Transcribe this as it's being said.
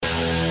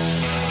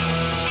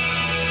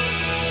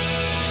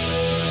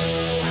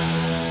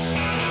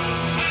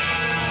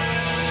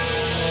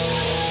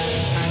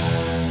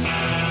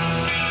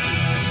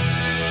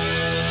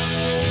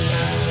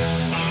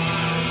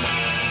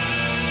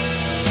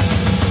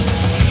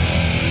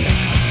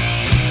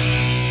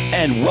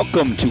And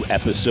welcome to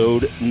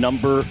episode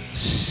number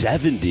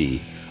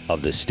 70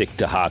 of the Stick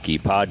to Hockey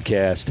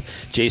podcast.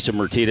 Jason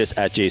Myrtetus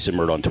at Jason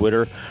Myrt on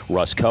Twitter.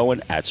 Russ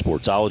Cohen at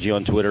Sportsology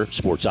on Twitter.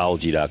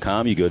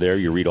 Sportsology.com. You go there,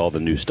 you read all the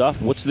new stuff.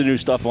 What's the new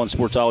stuff on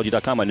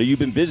Sportsology.com? I know you've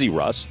been busy,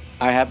 Russ.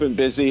 I have been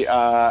busy.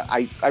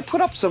 I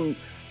put up some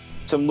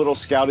little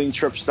scouting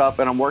trip stuff,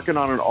 and I'm working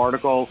on an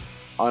article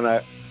on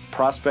a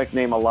prospect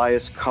named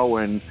Elias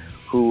Cohen,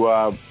 who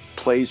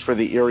plays for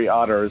the Erie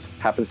Otters.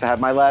 Happens to have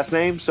my last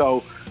name,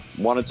 so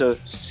wanted to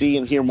see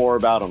and hear more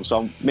about him.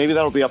 So maybe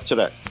that'll be up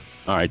today.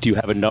 All right. Do you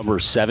have a number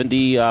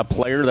 70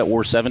 player that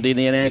wore 70 in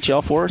the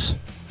NHL for us?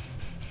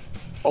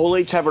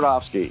 Ole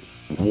Tverdovsky.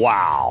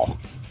 Wow.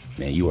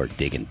 Man, you are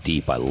digging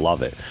deep. I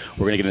love it.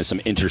 We're going to get into some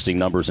interesting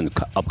numbers in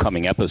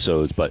upcoming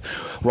episodes. But,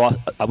 Ross,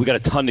 we got a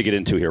ton to get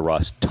into here,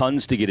 Russ.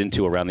 Tons to get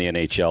into around the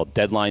NHL.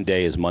 Deadline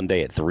day is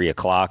Monday at 3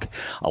 o'clock.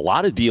 A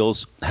lot of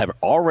deals have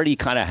already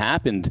kind of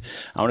happened.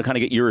 I want to kind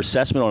of get your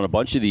assessment on a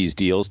bunch of these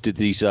deals. Did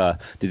these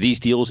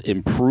deals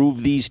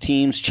improve these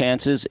teams'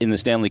 chances in the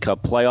Stanley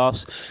Cup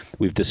playoffs?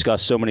 We've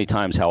discussed so many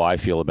times how I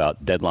feel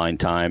about deadline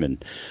time,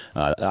 and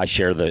I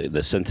share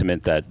the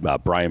sentiment that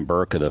Brian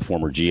Burke, the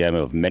former GM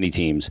of many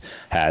teams,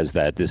 has,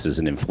 that this is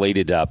an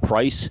inflated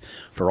price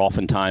for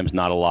oftentimes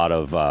not a lot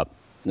of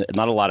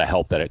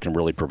help that it can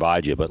really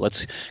provide you. But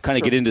let's kind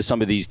of get into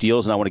some of these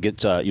deals, and I want to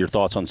get your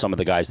thoughts on some of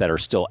the guys that are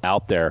still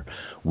out there.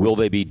 Will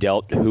they be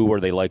dealt? Who are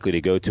they likely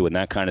to go to, and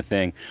that kind of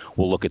thing.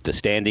 We'll look at the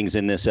standings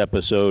in this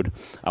episode.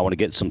 I want to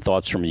get some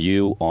thoughts from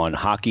you on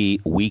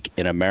Hockey Week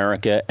in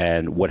America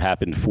and what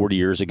happened 40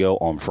 years ago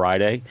on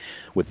Friday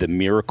with the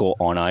Miracle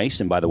on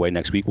Ice. And by the way,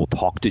 next week we'll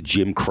talk to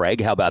Jim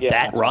Craig. How about that,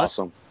 that's Russ?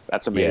 Awesome.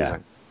 That's amazing. Yeah.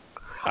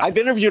 I've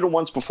interviewed him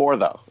once before,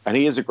 though, and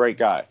he is a great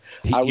guy.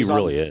 He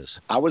really is.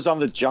 I was on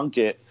the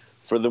junket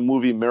for the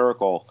movie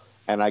Miracle,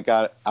 and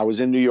I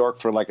was in New York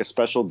for like a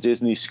special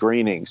Disney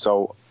screening.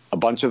 So a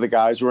bunch of the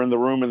guys were in the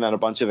room, and then a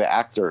bunch of the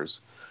actors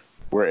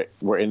were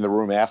in the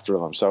room after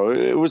them. So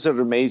it was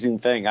an amazing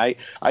thing. I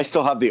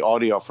still have the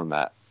audio from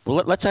that.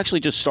 Well, let's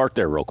actually just start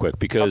there real quick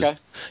because,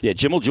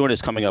 Jim will join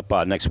us coming up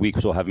next week,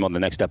 so we'll have him on the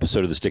next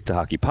episode of the Stick to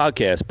Hockey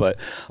podcast. But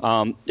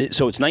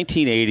so it's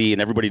 1980,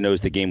 and everybody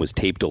knows the game was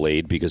tape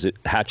delayed because it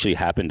actually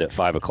happened at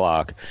 5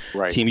 o'clock.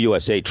 Right. Team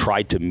USA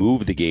tried to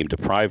move the game to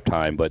prime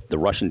time, but the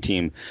Russian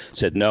team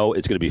said, no,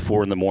 it's going to be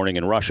 4 in the morning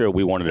in Russia.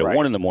 We wanted it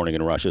 1 in the morning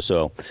in Russia,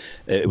 so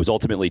it was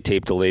ultimately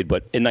tape delayed.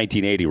 But in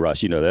 1980,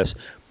 Russ, you know this,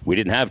 we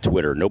didn't have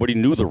Twitter. Nobody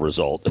knew the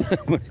result.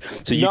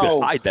 So you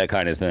could hide that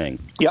kind of thing.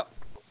 Yep.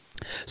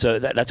 So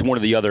that's one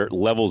of the other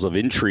levels of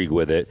intrigue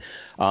with it.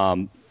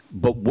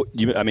 But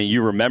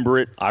you remember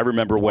it. I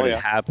remember when it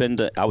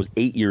happened. I was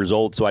 8 years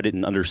old, so I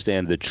didn't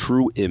understand the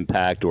true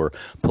impact or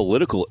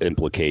political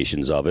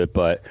implications of it.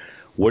 But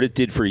what it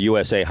did for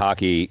USA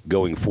Hockey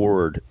going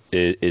forward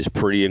is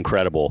pretty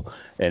incredible,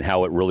 and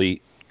how it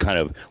really kind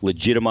of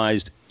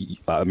legitimized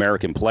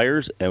American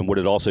players. And what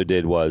it also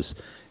did was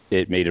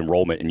it made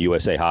enrollment in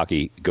USA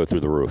Hockey go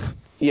through the roof.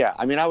 Yeah,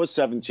 I mean, I was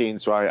 17,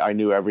 so I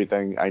knew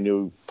everything. I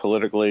knew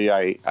politically.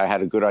 I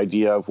had a good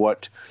idea of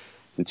what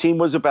the team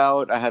was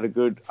about. I had a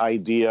good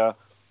idea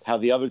how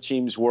the other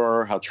teams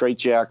were, how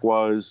Tretiak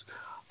was.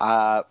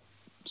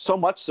 So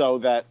much so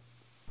that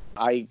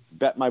I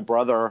bet my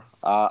brother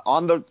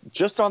on the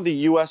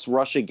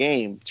U.S.-Russia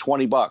game,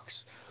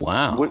 $20.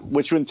 Wow.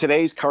 Which in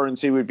today's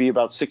currency would be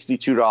about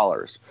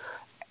 $62.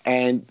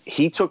 And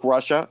he took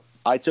Russia.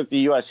 I took the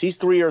U.S. He's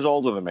 3 years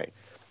older than me.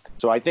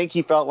 So I think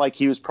he felt like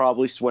he was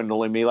probably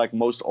swindling me, like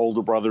most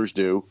older brothers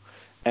do,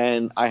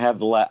 and I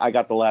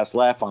got the last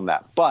laugh on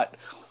that. But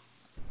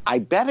I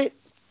bet it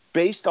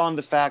based on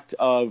the fact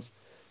of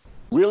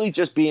really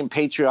just being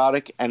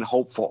patriotic and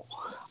hopeful.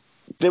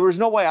 There was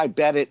no way I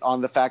bet it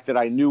on the fact that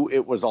I knew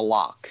it was a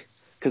lock,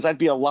 because I'd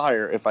be a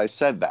liar if I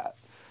said that.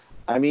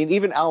 I mean,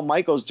 even Al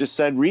Michaels just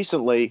said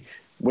recently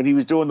when he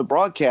was doing the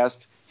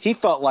broadcast, he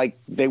felt like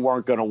they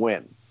weren't going to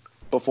win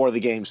before the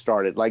game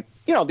started. Like,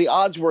 the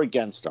odds were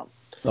against them.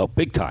 Oh,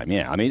 big time,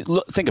 yeah. I mean,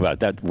 look, think about it.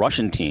 That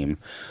Russian team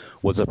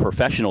was a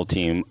professional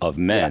team of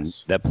men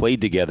that played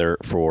together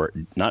for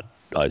not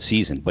a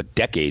season, but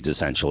decades,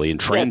 essentially, and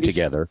trained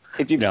together.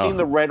 If you've seen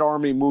the Red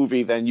Army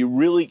movie, then you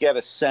really get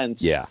a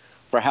sense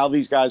for how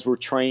these guys were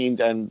trained,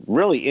 and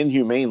really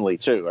inhumanely,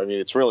 too. I mean,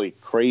 it's really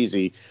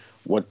crazy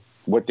what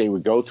they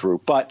would go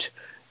through. But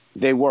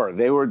they were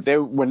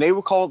when they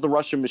were called the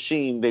Russian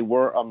machine, they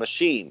were a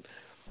machine.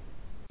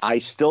 I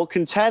still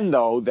contend,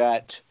 though,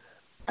 that...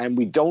 And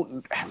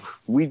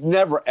we've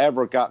never,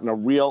 ever gotten a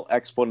real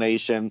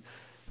explanation.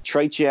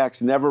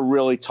 Tretiak's never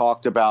really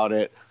talked about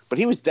it, but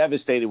he was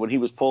devastated when he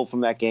was pulled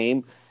from that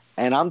game.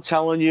 And I'm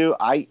telling you,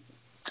 I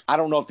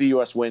don't know if the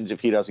U.S. wins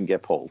if he doesn't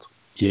get pulled.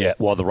 Yeah,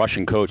 well, the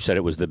Russian coach said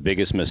it was the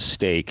biggest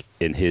mistake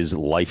in his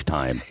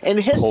lifetime. In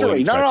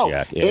history.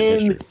 No,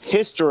 in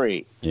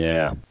history.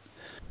 Yeah.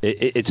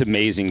 It's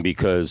amazing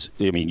because,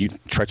 I mean,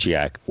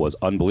 Tretiak was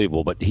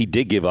unbelievable, but he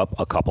did give up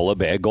a couple of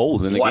bad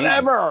goals in the game.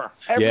 Whatever.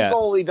 Every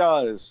goalie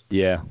does.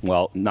 Yeah,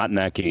 well, not in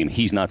that game.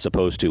 He's not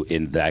supposed to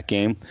in that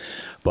game.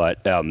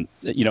 But,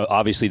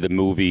 obviously the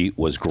movie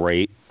was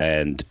great.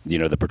 And,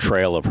 the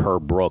portrayal of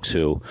Herb Brooks,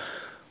 who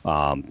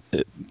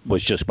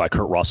was just by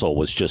Kurt Russell,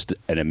 was just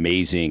an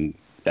amazing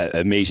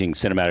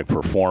cinematic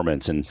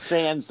performance. And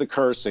sans the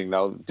cursing,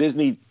 though.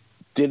 Disney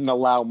didn't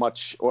allow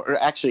much,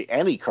 or actually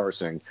any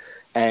cursing.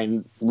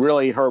 And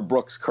really, Herb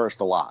Brooks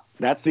cursed a lot.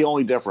 That's the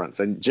only difference.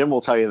 And Jim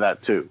will tell you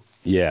that, too.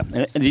 Yeah.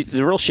 And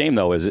the real shame,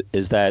 though,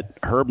 is that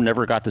Herb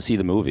never got to see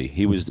the movie.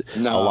 He was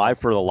alive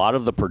for a lot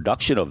of the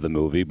production of the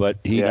movie, but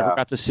he never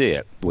got to see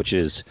it, which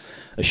is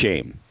a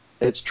shame.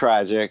 It's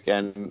tragic.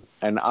 And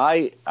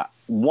I,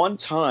 one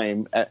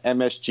time at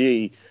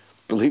MSG,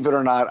 believe it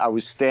or not, I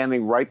was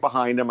standing right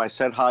behind him. I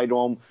said hi to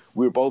him.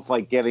 We were both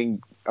like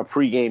getting a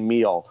pregame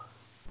meal.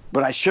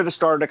 But I should have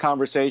started a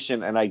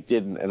conversation, and I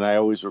didn't, and I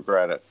always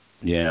regret it.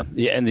 Yeah.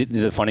 And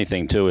the funny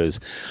thing, too, is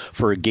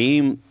for a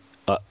game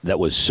that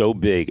was so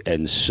big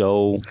and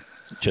so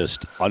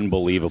just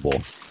unbelievable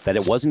that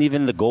it wasn't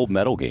even the gold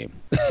medal game.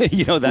 That's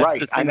right. The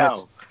thing. I know.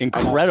 That's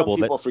incredible.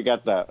 Some people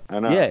forget that. I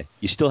know. Yeah.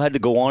 You still had to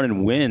go on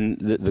and win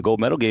the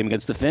gold medal game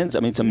against the Finns. I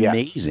mean, it's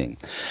amazing.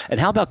 Yes. And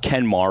how about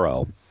Ken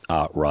Morrow,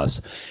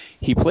 Russ?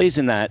 He plays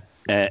in that.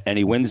 And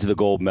he wins the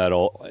gold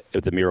medal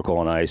at the Miracle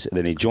on Ice. And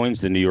then he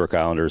joins the New York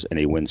Islanders, and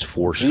he wins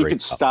 4 straight. You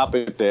could stop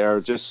it there.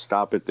 Just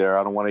stop it there.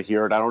 I don't want to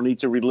hear it. I don't need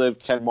to relive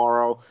Ken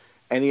Morrow,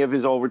 any of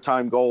his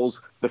overtime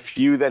goals, the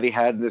few that he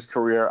had in his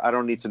career. I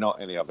don't need to know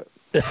any of it.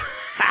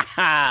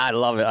 I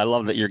love it. I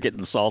love that you're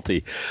getting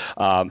salty.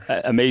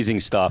 Amazing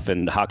stuff.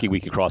 And Hockey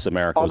Week Across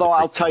America. Although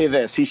I'll tell you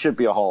this, he should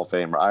be a Hall of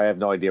Famer. I have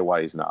no idea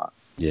why he's not.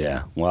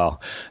 Yeah,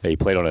 well, he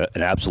played on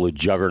an absolute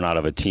juggernaut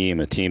of a team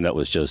that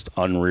was just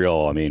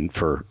unreal. I mean,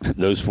 for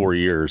those 4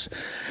 years,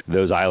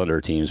 those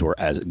Islander teams were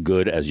as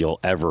good as you'll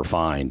ever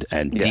find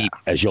and deep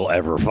as you'll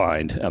ever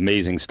find.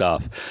 Amazing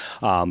stuff.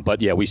 But,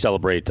 yeah, we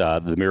celebrate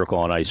the Miracle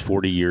on Ice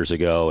 40 years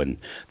ago and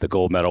the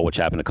gold medal, which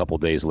happened a couple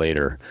of days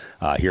later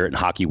here at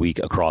Hockey Week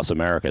Across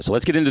America. So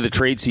let's get into the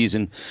trade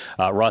season.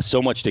 Russ,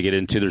 so much to get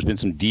into. There's been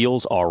some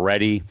deals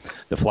already.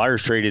 The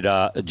Flyers traded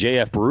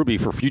J.F. Berube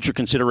for future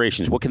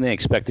considerations. What can they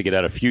expect to get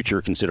out of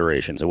future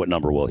considerations, and what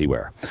number will he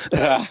wear?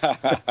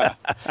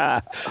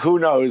 Who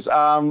knows?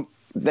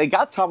 They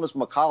got Thomas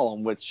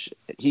McCollum, which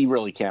he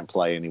really can't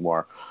play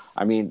anymore.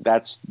 I mean,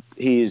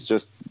 he is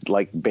just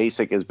like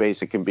basic as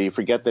basic can be.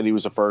 Forget that he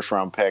was a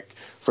first-round pick.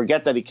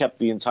 Forget that he kept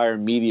the entire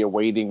media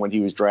waiting when he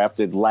was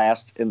drafted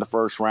last in the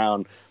first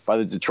round by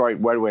the Detroit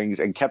Red Wings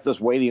and kept us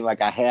waiting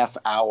like a half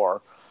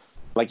hour.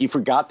 Like he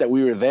forgot that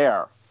we were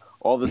there.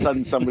 All of a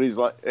sudden, somebody's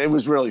like, it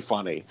was really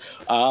funny.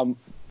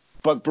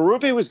 But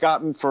Berube was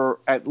gotten for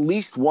at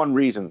least one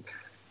reason.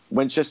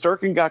 When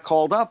Shesterkin got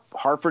called up,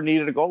 Hartford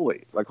needed a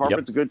goalie. Like,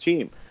 Hartford's a good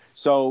team.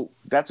 So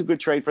that's a good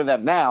trade for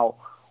them. Now,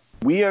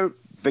 the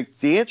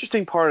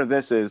interesting part of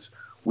this is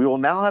we will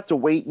now have to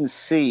wait and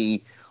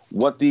see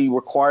what the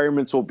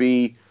requirements will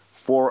be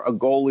for a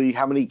goalie,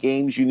 how many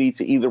games you need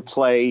to either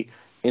play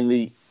in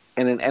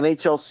an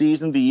NHL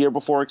season the year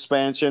before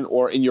expansion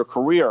or in your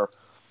career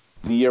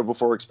the year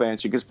before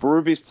expansion, because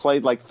Berube's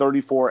played like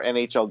 34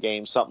 NHL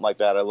games, something like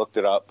that. I looked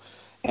it up.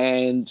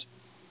 And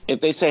if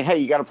they say, hey,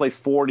 you got to play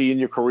 40 in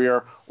your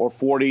career or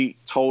 40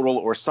 total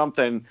or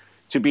something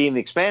to be in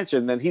the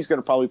expansion, then he's going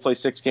to probably play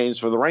 6 games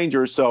for the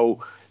Rangers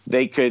so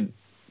they could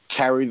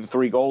carry the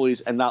 3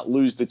 goalies and not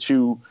lose the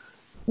 2.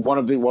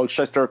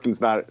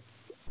 Shesterkin's not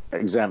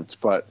exempt,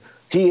 but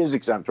he is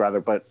exempt,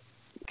 rather. But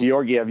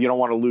Georgiev, you don't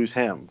want to lose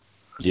him.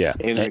 Yeah,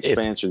 in an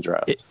expansion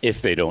draft.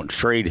 If they don't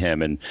trade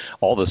him, and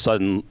all of a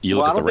sudden you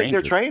look at the Rangers. I don't think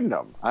they're trading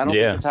him. I don't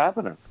think it's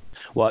happening.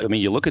 Well, I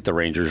mean, you look at the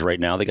Rangers right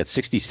now. They got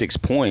 66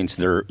 points.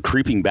 They're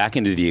creeping back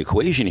into the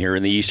equation here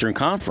in the Eastern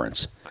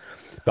Conference,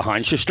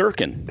 behind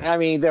Shesterkin. I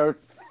mean, they're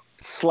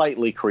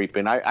slightly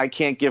creeping. I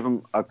can't give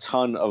them a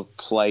ton of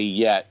play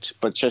yet,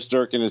 but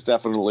Shesterkin is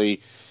definitely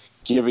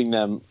giving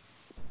them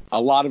a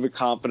lot of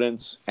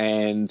confidence.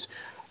 And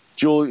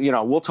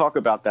we'll talk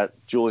about that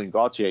Julien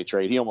Gauthier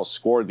trade. He almost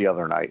scored the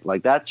other night.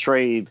 Like that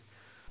trade,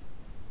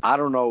 I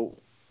don't know.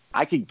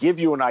 I could give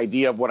you an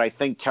idea of what I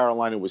think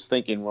Carolina was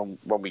thinking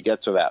when we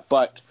get to that.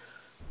 But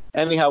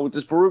anyhow, with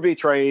this Berube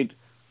trade,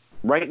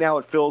 right now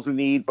it fills a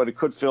need, but it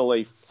could fill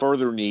a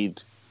further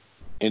need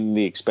in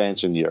the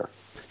expansion year.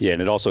 Yeah,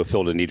 and it also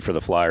filled a need for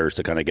the Flyers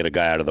to kind of get a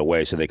guy out of the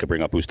way so they could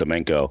bring up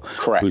Ustamenko,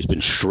 Correct. Who's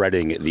been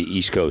shredding the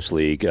East Coast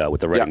League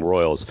with the Reading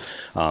Royals.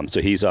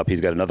 So he's up.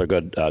 He's got another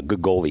good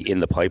goalie in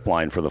the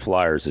pipeline for the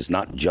Flyers. It's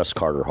not just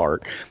Carter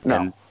Hart. No.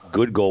 And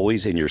good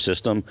goalies in your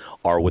system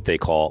are what they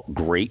call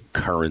great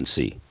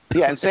currency.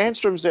 Yeah, and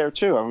Sandstrom's there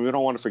too. I mean, we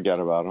don't want to forget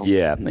about him.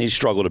 Yeah, he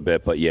struggled a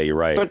bit, but yeah, you're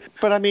right.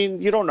 But I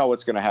mean, you don't know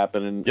what's going to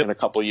happen in a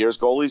couple of years.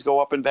 Goalies go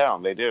up and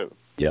down. They do.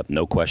 Yep,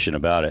 no question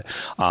about it.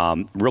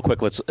 Real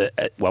quick, let's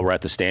while we're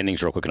at the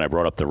standings, real quick, and I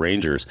brought up the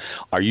Rangers.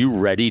 Are you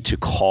ready to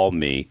call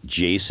me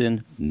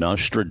Jason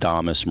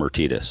Nostradamus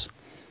Martinez?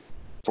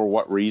 For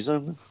what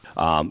reason?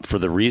 For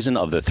the reason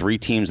of the three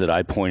teams that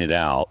I pointed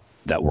out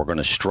that were going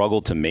to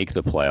struggle to make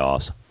the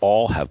playoffs,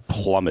 all have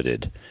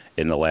plummeted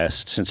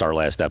since our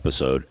last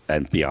episode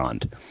and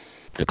beyond.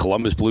 The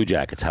Columbus Blue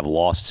Jackets have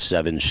lost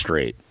 7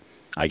 straight.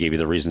 I gave you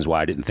the reasons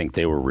why I didn't think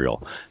they were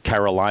real.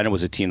 Carolina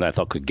was a team that I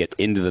thought could get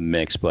into the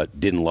mix, but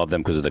didn't love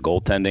them because of the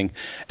goaltending.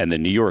 And the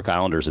New York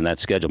Islanders in that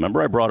schedule.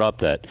 Remember I brought up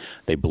that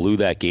they blew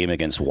that game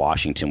against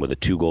Washington with a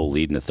 2-goal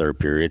lead in the third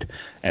period,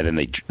 and then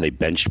they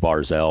benched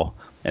Barzal,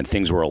 and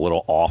things were a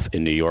little off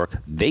in New York.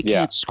 They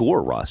can't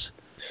score, Russ.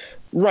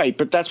 Right,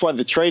 but that's why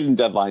the trading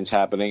deadline's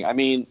happening. I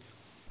mean,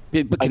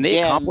 but can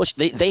they accomplish?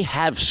 They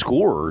have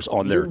scorers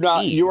on their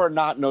team. You are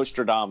not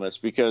Nostradamus,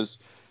 because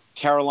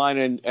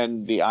Carolina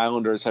and the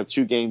Islanders have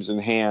 2 games in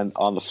hand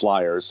on the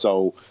Flyers,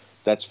 so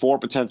that's 4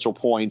 potential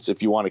points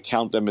if you want to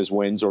count them as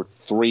wins, or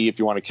 3 if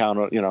you want to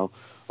count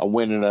a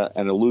win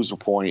and a loser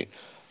point.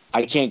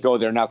 I can't go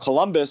there now.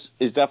 Columbus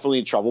is definitely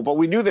in trouble, but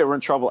we knew they were in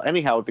trouble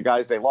anyhow with the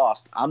guys they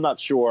lost. I'm not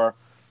sure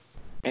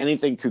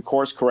anything could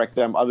course correct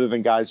them other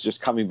than guys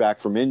just coming back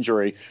from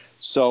injury.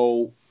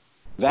 So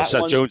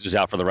Seth Jones is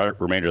out for the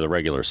remainder of the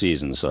regular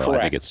season, so correct.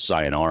 I think it's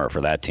sayonara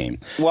for that team.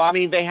 Well, I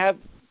mean, they have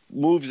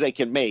moves they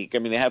can make. I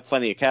mean, they have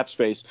plenty of cap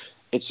space.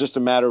 It's just a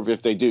matter of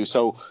if they do.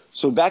 So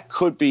that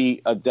could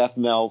be a death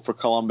knell for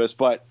Columbus.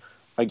 But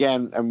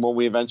again, and when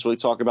we eventually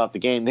talk about the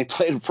game, they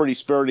played a pretty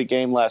spirited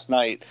game last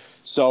night.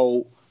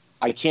 So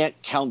I can't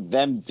count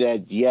them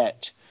dead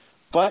yet.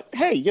 But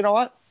hey, you know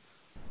what?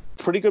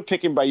 Pretty good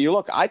picking by you.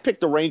 Look, I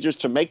picked the Rangers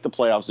to make the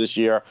playoffs this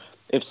year.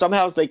 If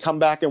somehow they come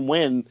back and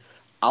win,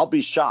 I'll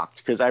be shocked,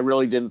 because I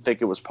really didn't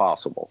think it was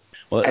possible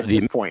at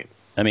this point.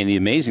 I mean, the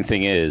amazing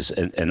thing is,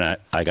 and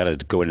I got to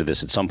go into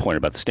this at some point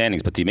about the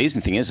standings, but the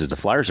amazing thing is the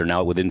Flyers are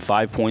now within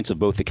 5 points of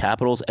both the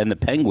Capitals and the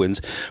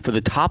Penguins for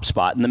the top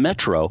spot in the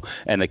Metro,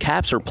 and the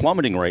Caps are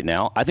plummeting right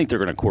now. I think they're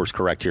going to course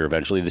correct here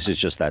eventually. This is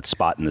just that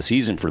spot in the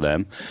season for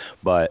them.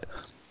 But,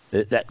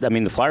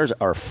 the Flyers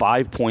are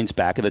 5 points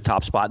back at the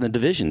top spot in the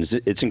division.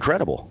 It's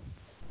incredible.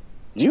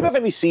 Do you have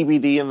any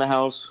CBD in the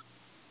house?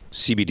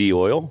 CBD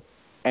oil?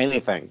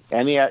 Anything.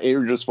 Any at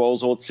your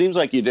disposal? It seems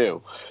like you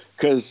do.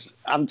 Because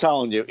I'm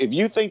telling you, if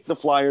you think the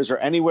Flyers are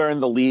anywhere in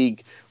the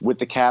league with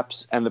the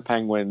Caps and the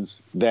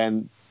Penguins,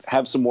 then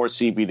have some more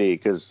CBD,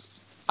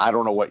 because I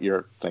don't know what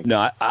you're thinking.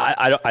 No,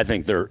 I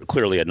think they're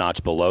clearly a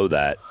notch below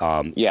that.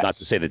 Yes. Not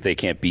to say that they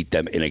can't beat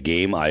them in a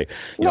game.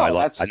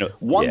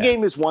 One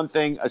game is one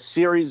thing. A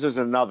series is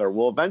another.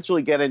 We'll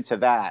eventually get into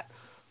that.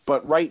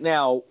 But right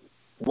now,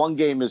 one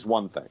game is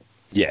one thing.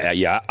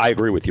 Yeah, I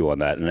agree with you on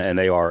that, and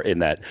they are in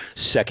that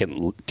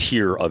second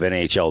tier of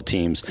NHL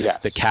teams.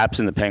 Yes. The Caps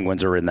and the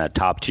Penguins are in that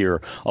top tier,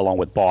 along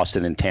with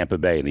Boston and Tampa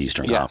Bay in the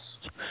Eastern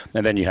Conference.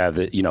 And then you have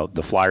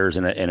the Flyers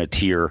in a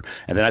tier,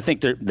 and then I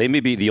think they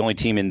may be the only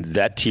team in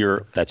that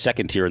tier, that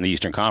second tier in the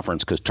Eastern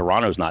Conference, because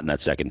Toronto's not in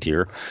that second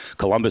tier.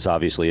 Columbus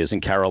obviously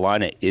isn't.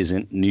 Carolina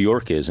isn't. New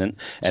York isn't.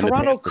 And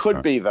Toronto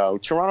could be, though.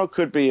 Toronto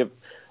could be if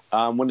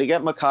when they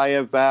get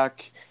Mikheyev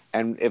back.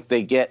 And if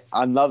they get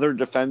another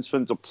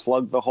defenseman to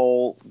plug the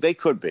hole, they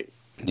could be.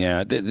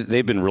 Yeah,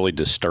 they've been really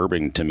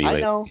disturbing to me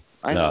lately.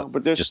 I know,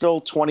 but there's still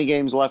 20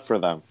 games left for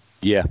them.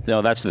 Yeah,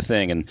 no, that's the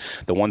thing. And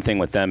the one thing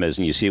with them is,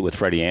 and you see it with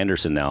Freddie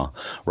Anderson now,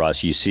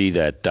 Russ, you see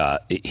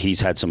that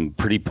he's had some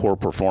pretty poor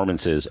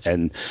performances.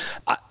 And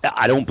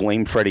I don't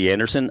blame Freddie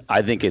Anderson.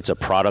 I think it's a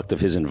product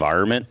of his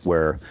environment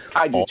where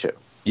I do too.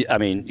 I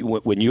mean,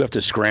 when you have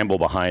to scramble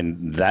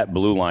behind that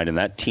blue line and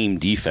that team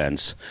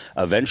defense,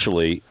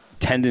 eventually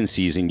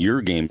tendencies in your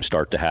game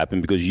start to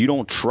happen because you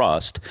don't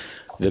trust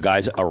the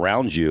guys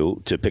around you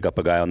to pick up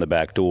a guy on the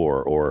back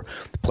door or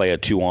play a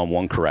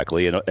 2-on-1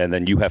 correctly, and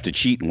then you have to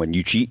cheat, and when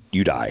you cheat,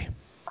 you die.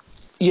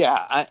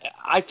 Yeah,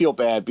 I feel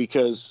bad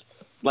because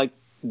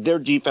their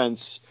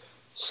defense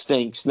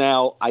stinks.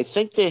 Now, I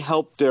think they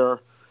helped their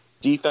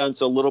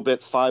defense a little bit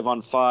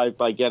 5-on-5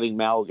 by getting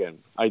Malgin.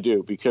 I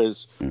do,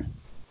 because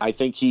I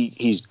think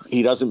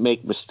he doesn't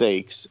make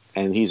mistakes,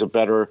 and he's a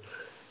better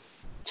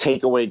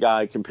takeaway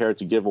guy compared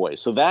to giveaway.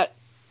 So that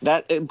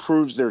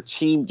improves their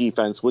team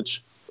defense,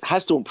 which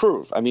has to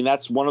improve. I mean,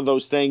 that's one of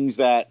those things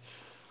that,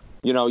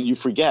 you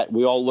forget.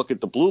 We all look at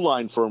the blue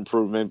line for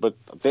improvement, but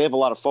they have a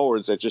lot of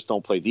forwards that just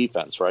don't play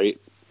defense, right?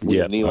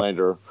 Yeah.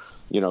 Nylander,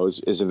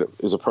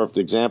 is a perfect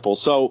example.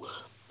 So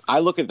I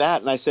look at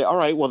that and I say, all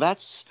right, well,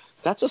 that's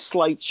a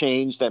slight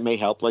change that may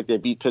help. Like they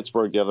beat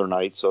Pittsburgh the other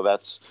night. So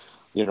that's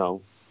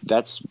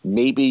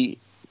maybe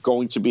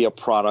going to be a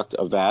product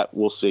of that.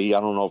 We'll see. I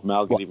don't know if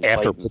Malgin even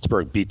after played.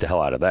 Pittsburgh beat the hell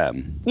out of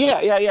them. Yeah,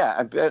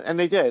 and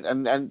they did,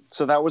 and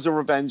so that was a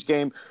revenge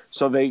game.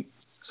 So they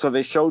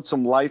showed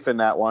some life in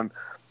that one.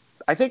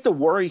 I think the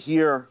worry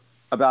here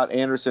about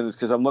Anderson is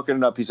because I'm looking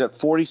it up. He's at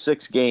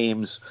 46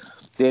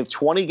 games. They have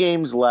 20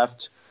 games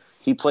left.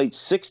 He played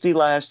 60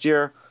 last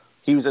year.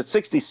 He was at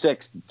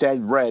 66,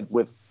 dead red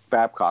with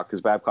Babcock because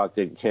Babcock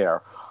didn't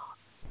care.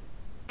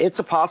 It's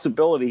a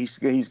possibility he's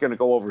going to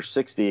go over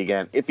 60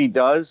 again. If he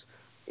does,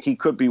 he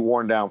could be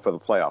worn down for the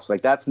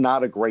playoffs. That's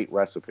not a great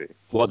recipe.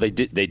 Well, they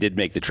did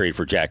make the trade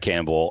for Jack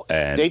Campbell,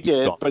 and they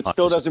did, but it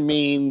still doesn't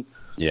mean.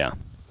 Yeah.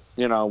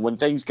 when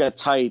things get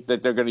tight,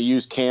 that they're going to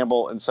use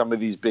Campbell in some of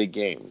these big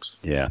games.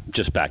 Yeah,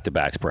 just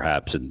back-to-backs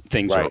perhaps, and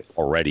things Right.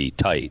 are already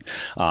tight.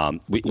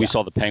 We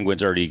saw the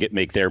Penguins already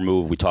make their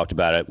move. We talked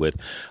about it with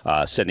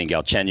sending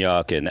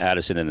Galchenyuk and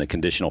Addison and the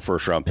conditional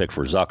first-round pick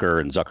for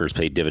Zucker, and Zucker's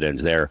paid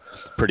dividends there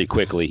pretty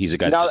quickly. He's a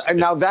guy.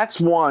 Now that's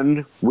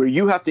one where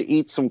you have to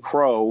eat some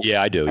crow.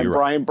 Yeah, I do. And You're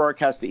Brian Burke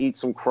has to eat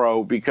some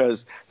crow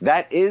because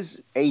that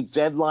is a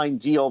deadline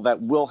deal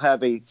that will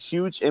have a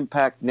huge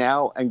impact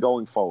now and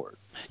going forward.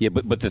 Yeah,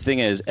 but the thing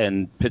is,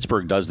 and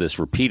Pittsburgh does this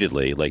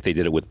repeatedly, like they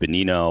did it with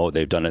Bonino,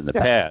 they've done it in the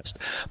past.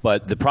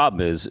 But the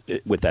problem is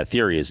with that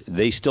theory is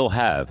they still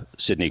have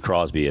Sidney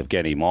Crosby,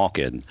 Evgeny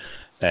Malkin,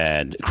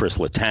 and Chris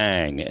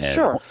Letang,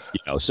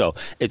 and so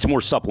it's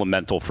more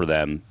supplemental for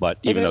them. But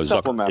even though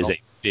Zucker is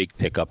a big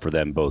pickup for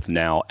them both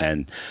now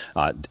and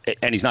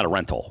he's not a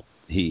rental,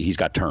 he's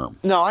got term.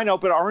 No, I know,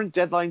 but aren't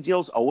deadline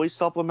deals always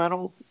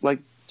supplemental? Like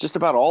just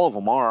about all of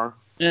them are.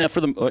 Yeah,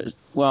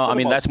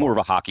 that's more of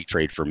a hockey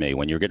trade for me.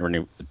 When you're getting rid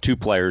of two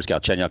players,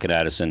 Galchenyuk and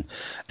Addison,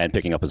 and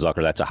picking up a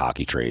Zucker, that's a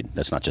hockey trade.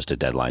 That's not just a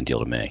deadline deal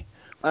to me.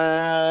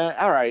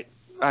 All right.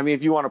 I mean,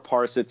 if you want to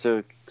parse it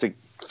to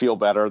feel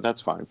better,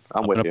 that's fine.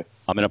 I'm with you.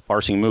 I'm in a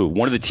parsing mood.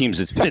 One of the teams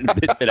that's been a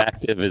bit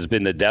active has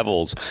been the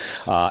Devils,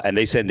 and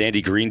they send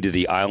Andy Green to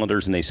the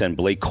Islanders, and they send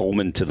Blake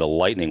Coleman to the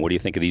Lightning. What do you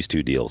think of these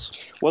two deals?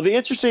 Well, the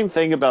interesting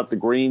thing about the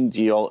Green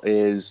deal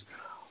is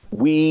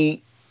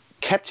we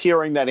kept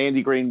hearing that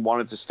Andy Green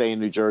wanted to stay in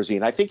New Jersey,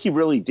 and I think he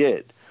really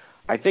did.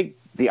 I think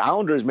the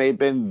Islanders may have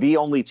been the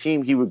only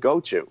team he would go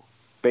to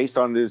based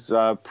on his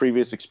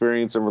previous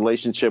experience and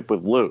relationship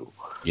with Lou.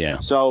 Yeah.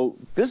 So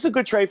this is a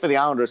good trade for the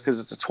Islanders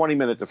because it's a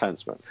 20-minute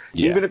defenseman.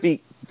 Yeah. Even if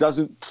he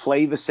doesn't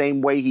play the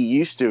same way he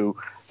used to,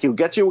 he'll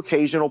get you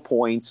occasional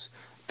points.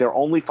 They're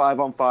only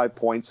 5-on-5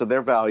 points, so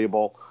they're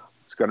valuable.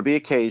 It's going to be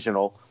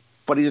occasional,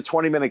 but he's a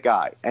 20-minute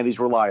guy, and he's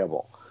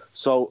reliable.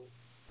 So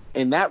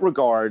in that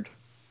regard,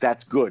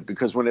 that's good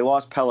because when they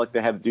lost Pelech,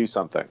 they had to do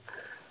something.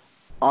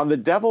 On the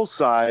Devils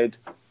side,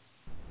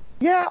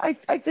 yeah, I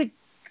think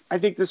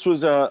this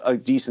was a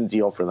decent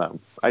deal for them.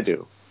 I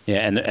do.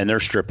 Yeah, and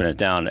they're stripping it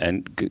down.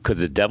 And could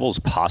the Devils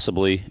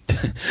possibly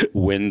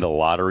win the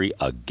lottery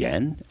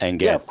again and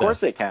get? Yeah, of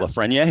course they can.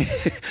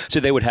 Lafreniere? So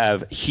they would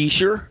have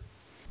Hischier,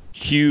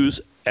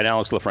 Hughes, and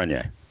Alex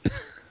Lafreniere.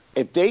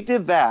 If they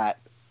did that,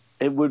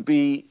 it would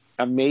be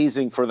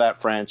amazing for that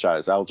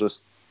franchise. I'll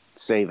just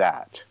say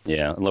that.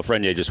 Yeah,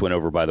 Lafreniere just went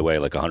over, by the way,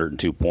 like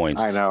 102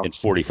 points in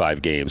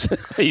 45 games.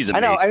 He's amazing. I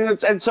know,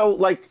 and so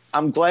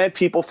I'm glad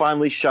people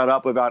finally shut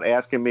up about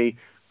asking me,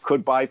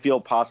 could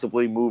Byfield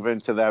possibly move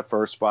into that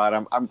first spot?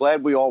 I'm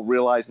glad we all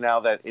realize now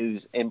that it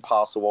is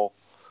impossible.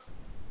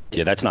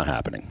 Yeah, that's not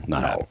happening.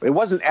 Happening. It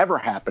wasn't ever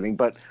happening,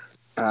 but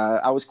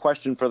I was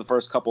questioned for the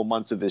first couple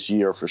months of this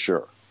year for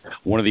sure.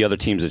 One of the other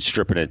teams that's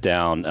stripping it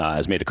down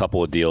has made a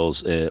couple of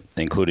deals,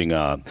 including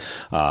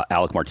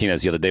Alec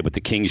Martinez the other day. But the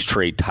Kings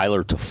trade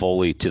Tyler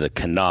Toffoli to the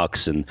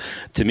Canucks. And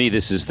to me,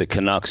 this is the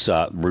Canucks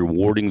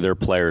rewarding their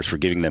players for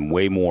giving them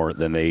way more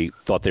than they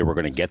thought they were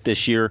going to get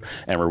this year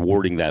and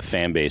rewarding that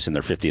fan base in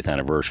their 50th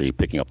anniversary,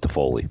 picking up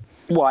Toffoli.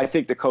 Well, I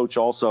think the coach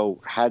also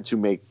had to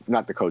make –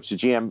 not the coach, the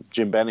GM,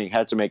 Jim Benning,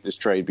 had to make this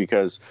trade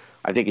because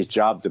I think his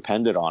job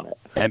depended on it.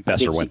 And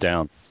Besser went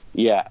down.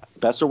 Yeah,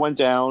 Besser went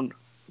down.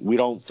 We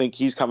don't think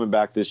he's coming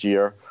back this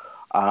year.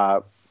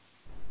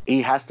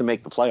 He has to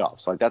make the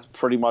playoffs. Like that's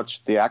pretty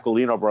much the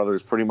Aquilino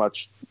brothers pretty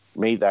much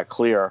made that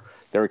clear.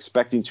 They're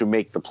expecting to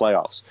make the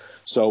playoffs.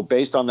 So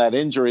based on that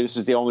injury, this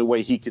is the only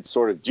way he could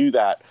sort of do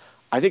that.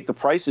 I think the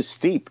price is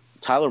steep.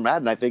 Tyler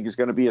Madden, I think, is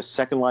going to be a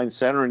second-line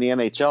center in the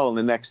NHL in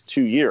the next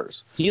 2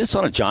 years. He is the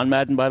son of John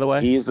Madden, by the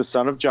way? He is the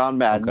son of John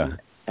Madden,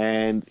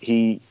 and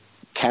he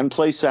can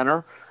play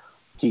center.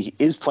 He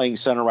is playing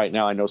center right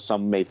now. I know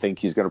some may think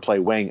he's going to play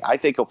wing. I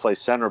think he'll play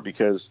center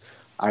because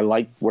I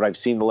like what I've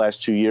seen the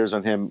last 2 years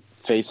on him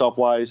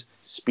face-off-wise,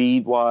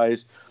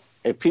 speed-wise.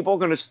 If people are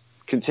going to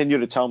continue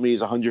to tell me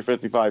he's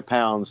 155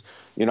 pounds,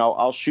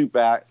 I'll shoot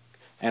back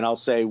and I'll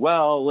say,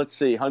 well, let's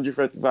see,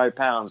 155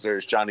 pounds.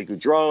 There's Johnny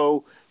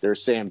Gaudreau.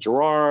 There's Sam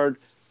Girard.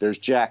 There's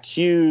Jack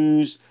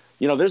Hughes.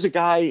 There's a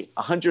guy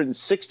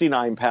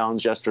 169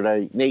 pounds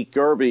yesterday, Nate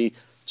Gerby,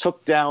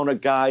 took down a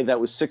guy that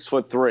was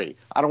 6'3".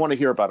 I don't want to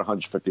hear about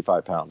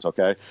 155 pounds,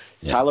 okay?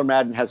 Yeah. Tyler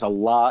Madden has a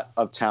lot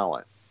of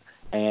talent.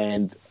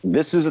 And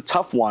this is a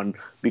tough one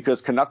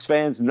because Canucks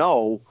fans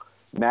know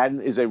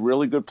Madden is a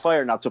really good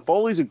player. Now,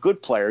 Toffoli's a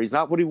good player. He's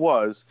not what he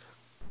was,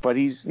 but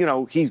he's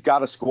got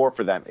to score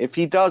for them. If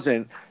he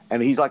doesn't,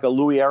 and he's like a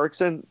Louis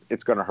Eriksson,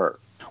 it's going to hurt.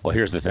 Well,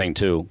 here's the thing,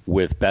 too.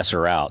 With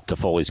Besser out,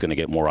 Toffoli's going to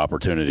get more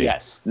opportunity.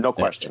 Yes, no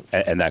question.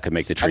 And that could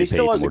make the trade. And he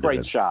still has a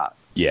great shot.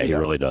 Yeah, he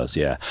really does,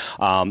 yeah.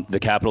 The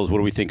Capitals, what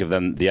do we think of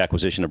them, the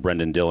acquisition of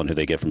Brendan Dillon, who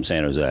they get from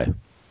San Jose?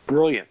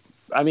 Brilliant.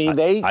 I mean,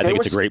 I think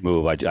it's a great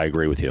move. I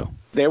agree with you.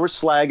 They were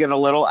slagging a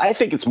little. I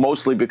think it's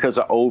mostly because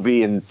of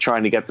Ovi and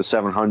trying to get the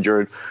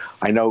 700.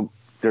 I know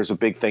there's a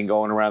big thing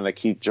going around that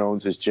Keith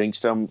Jones has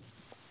jinxed him.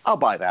 I'll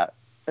buy that.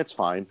 It's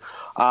fine.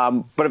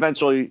 But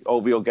eventually,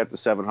 Ovi will get the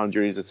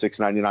 700. He's at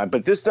 699.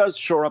 But this does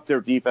shore up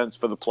their defense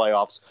for the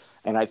playoffs.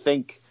 And I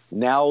think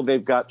now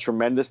they've got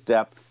tremendous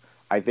depth.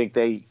 I think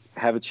they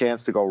have a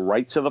chance to go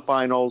right to the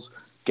finals,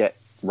 get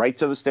right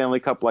to the Stanley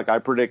Cup like I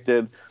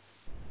predicted.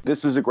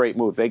 This is a great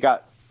move. They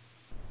got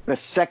the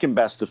second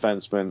best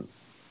defenseman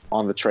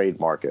on the trade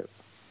market.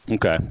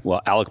 Okay.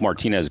 Well, Alec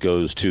Martinez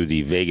goes to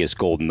the Vegas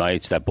Golden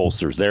Knights. That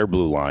bolsters their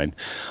blue line.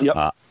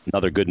 Yep.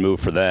 Another good move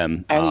for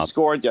them. And he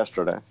scored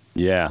yesterday.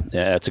 Yeah,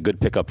 that's a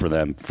good pickup for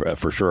them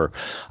for sure.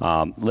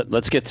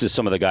 Let's get to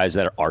some of the guys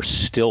that are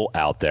still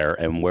out there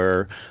and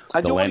where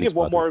I do want to give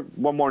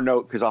one more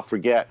note because I'll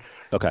forget.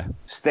 Okay.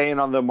 Staying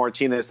on the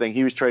Martinez thing,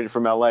 he was traded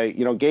from L.A.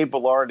 You know, Gabe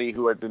Vilardi,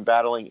 who had been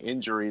battling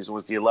injuries,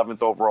 was the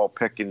 11th overall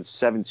pick in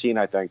 2017,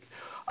 I think.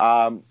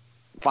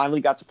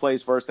 Finally got to play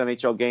his first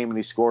NHL game, and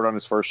he scored on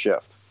his first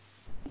shift.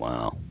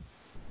 Wow.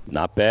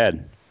 Not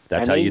bad.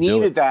 That's how you do it. And they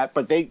needed that,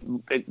 but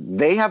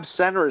they have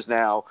centers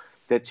now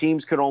that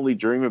teams could only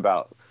dream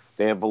about.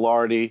 They have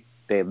Vilardi,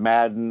 they have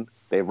Madden,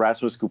 they have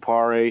Rasmus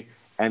Kupari,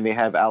 and they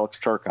have Alex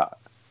Turcotte.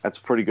 That's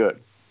pretty good.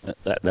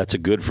 That's a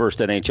good first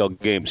NHL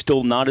game.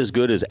 Still not as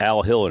good as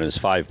Al Hill and his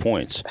 5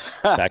 points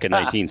back in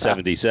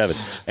 1977.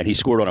 And he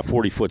scored on a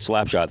 40-foot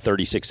slap shot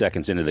 36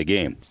 seconds into the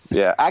game.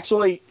 Yeah,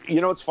 actually,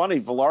 you know, it's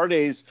funny.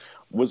 Vilardi's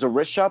was a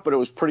wrist shot, but it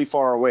was pretty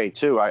far away,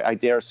 too. I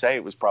dare say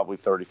it was probably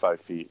 35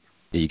 feet.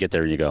 You get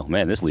there and you go,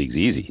 man, this league's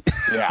easy.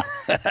 Yeah.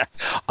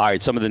 All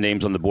right, some of the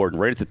names on the board.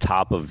 Right at the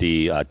top of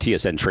the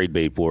TSN trade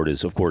bait board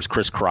is, of course,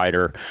 Chris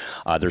Kreider.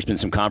 There's been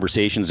some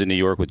conversations in New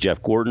York with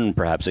Jeff Gordon,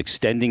 perhaps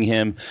extending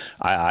him.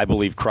 I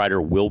believe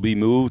Kreider will be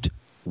moved.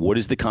 What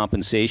is the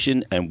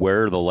compensation and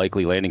where are the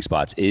likely landing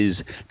spots?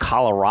 Is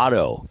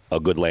Colorado a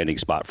good landing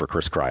spot for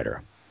Chris Kreider?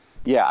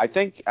 Yeah, I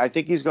think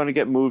he's going to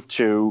get moved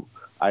too.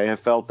 I have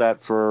felt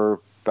that for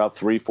about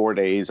 3-4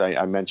 days.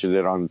 I mentioned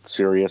it on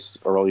Sirius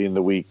early in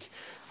the week.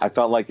 I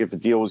felt like if the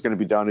deal was going to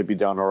be done, it'd be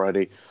done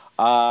already.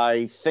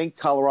 I think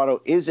Colorado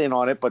is in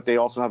on it, but they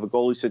also have a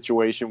goalie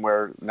situation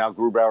where now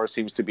Grubauer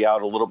seems to be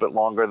out a little bit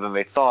longer than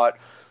they thought.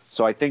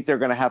 So I think they're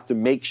going to have to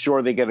make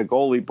sure they get a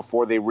goalie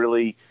before they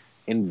really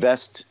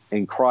invest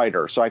in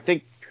Kreider. So I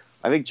think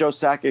Joe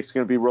Sakic's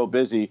going to be real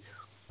busy.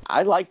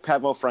 I like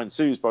Pavel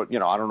Francouz, but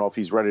I don't know if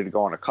he's ready to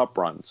go on a cup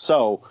run.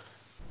 So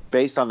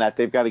based on that,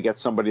 they've got to get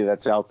somebody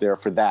that's out there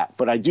for that.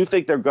 But I do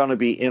think they're going to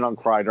be in on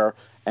Kreider.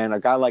 And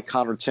a guy like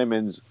Connor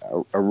Timmins,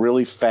 a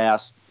really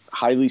fast,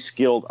 highly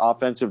skilled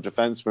offensive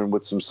defenseman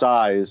with some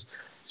size,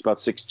 he's about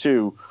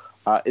 6'2",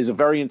 is a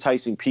very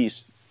enticing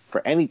piece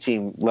for any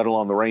team, let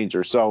alone the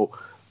Rangers. So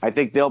I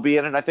think they'll be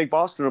in it, and I think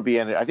Boston will be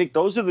in it. I think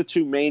those are the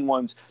two main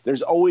ones.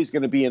 There's always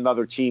going to be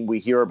another team we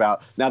hear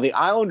about. Now, the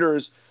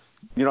Islanders,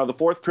 the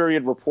fourth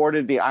period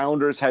reported the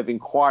Islanders have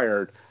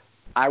inquired.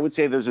 I would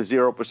say there's a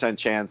 0%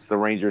 chance the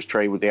Rangers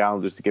trade with the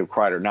Islanders to give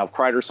Kreider. Now, if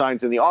Kreider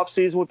signs in the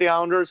offseason with the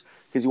Islanders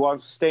because he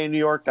wants to stay in New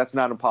York, that's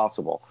not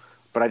impossible.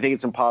 But I think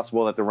it's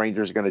impossible that the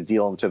Rangers are going to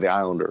deal him to the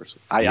Islanders.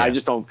 I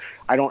just don't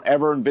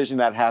ever envision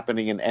that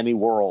happening in any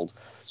world.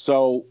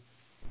 So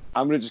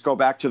I'm going to just go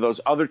back to those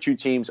other two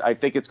teams. I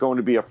think it's going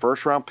to be a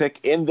first-round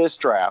pick in this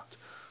draft,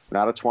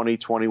 not a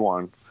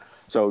 2021.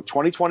 So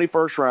 2020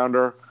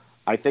 first-rounder.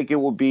 I think it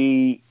will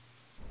be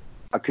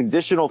a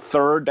conditional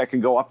third that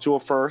can go up to a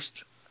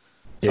first.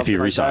 If he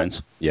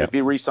resigns. Yeah. If he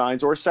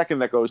resigns, or a second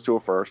that goes to a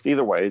first.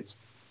 Either way,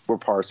 we're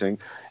parsing.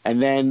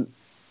 And then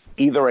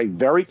either a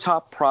very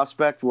top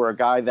prospect where a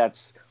guy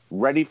that's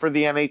ready for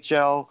the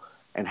NHL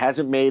and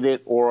hasn't made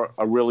it, or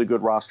a really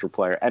good roster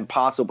player, and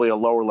possibly a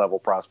lower level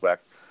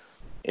prospect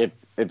if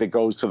it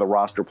goes to the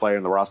roster player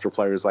and the roster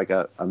player is like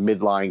a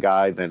midline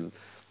guy, then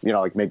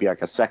like maybe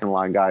like a second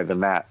line guy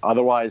than that.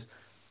 Otherwise,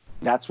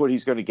 that's what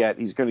he's going to get.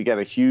 He's going to get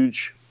a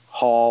huge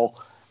haul.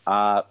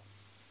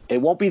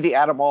 It won't be the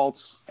Adam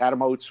Oates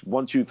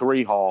 1, 2,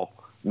 3 haul.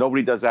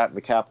 Nobody does that in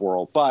the cap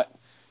world, but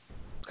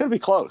it's going to be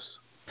close.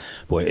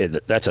 Boy,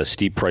 that's a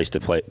steep price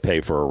to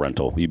pay for a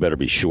rental. You better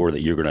be sure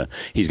that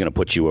he's going to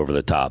put you over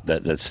the top.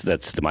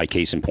 That's my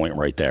case in point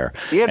right there.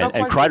 Yeah,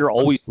 and Kreider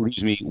always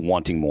leaves me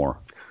wanting more.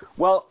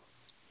 Well,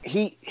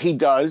 he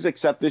does,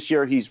 except this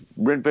year he's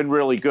been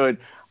really good.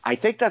 I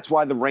think that's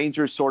why the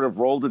Rangers sort of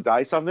rolled the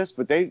dice on this,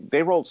 but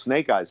they rolled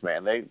snake eyes,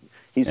 man.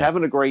 He's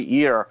having a great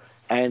year.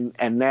 And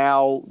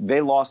now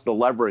they lost the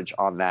leverage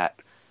on that.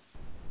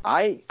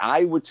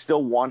 I would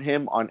still want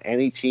him on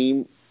any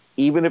team,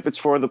 even if it's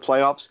for the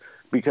playoffs,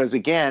 because,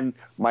 again,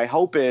 my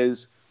hope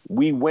is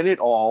we win it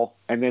all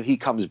and then he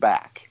comes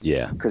back.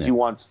 Yeah. Because he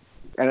wants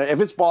 – and if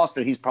it's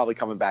Boston, he's probably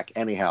coming back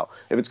anyhow.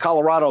 If it's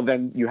Colorado,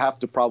 then you have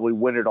to probably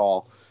win it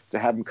all to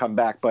have him come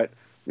back. But,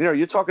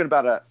 you're talking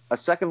about a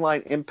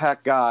second-line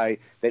impact guy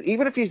that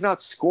even if he's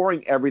not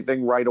scoring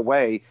everything right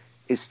away –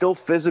 is still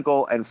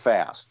physical and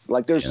fast.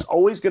 Like there's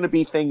always going to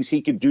be things he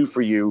could do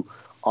for you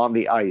on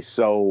the ice.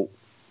 So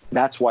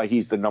that's why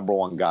he's the number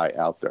one guy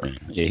out there.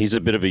 Yeah, he's a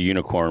bit of a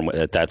unicorn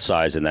at that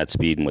size and that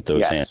speed and with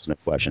those hands, no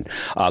question.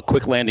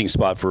 Quick landing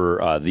spot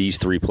for these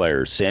three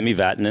players: Sami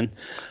Vatanen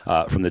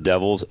from the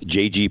Devils,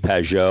 J.G.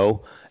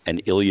 Pageau,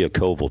 and Ilya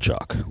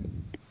Kovalchuk.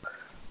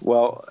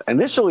 Well,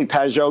 initially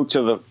Pageau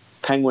to the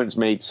Penguins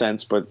made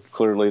sense, but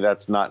clearly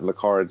that's not in the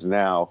cards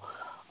now.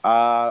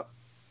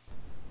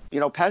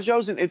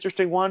 Pageau's an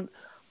interesting one,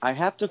 I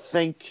have to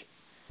think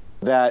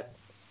that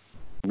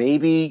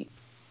maybe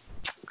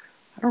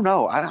I don't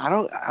know. I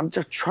don't. I'm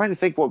just trying to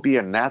think what would be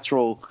a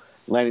natural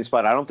landing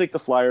spot. I don't think the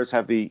Flyers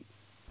have the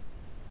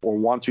or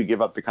want to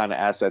give up the kind of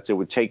assets it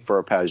would take for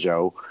a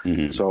Pajot.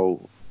 Mm-hmm.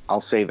 So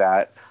I'll say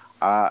that.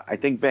 I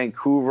think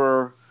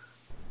Vancouver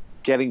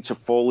getting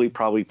Toffoli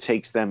probably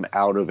takes them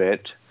out of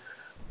it.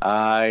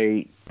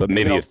 But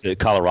maybe if the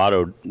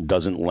Colorado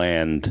doesn't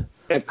land,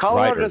 if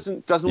Colorado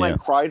Kreider, doesn't land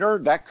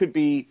Kreider, that could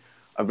be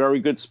a very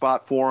good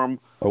spot for him.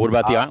 Or what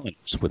about the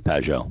Islanders with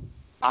Pajot?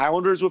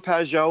 Islanders with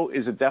Pajot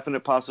is a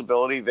definite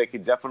possibility. They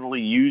could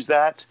definitely use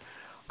that.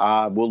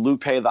 Will Lou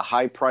pay the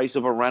high price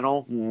of a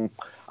rental?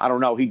 I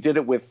don't know. He did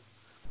it with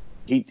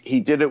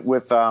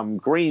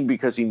Green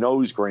because he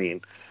knows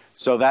Green,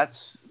 so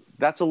that's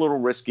a little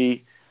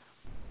risky.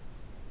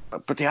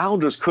 But the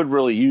Islanders could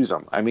really use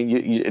him. I mean,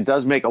 it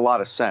does make a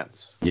lot of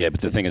sense. Yeah, but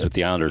the thing is with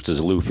the Islanders,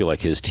 does Lou feel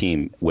like his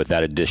team with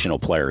that additional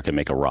player can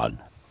make a run?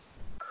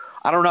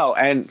 I don't know.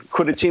 And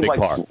could a team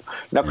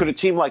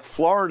like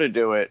Florida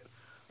do it?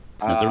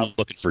 They're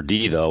looking for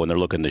D though, and they're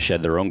looking to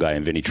shed their own guy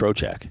in Vinny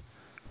Trocheck.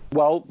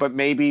 Well, but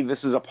maybe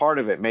this is a part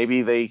of it.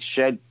 Maybe they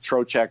shed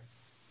Trocheck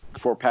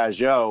for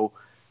Pajot,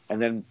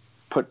 and then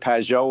put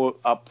Pajot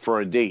up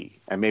for a D,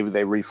 and maybe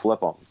they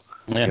reflip him.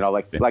 Yeah.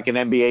 Like an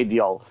NBA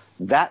deal.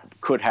 That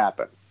could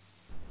happen.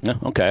 Yeah,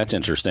 okay, that's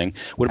interesting.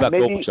 What about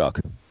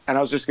Kovalchuk? And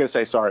I was just going to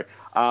say, sorry,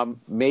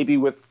 maybe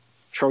with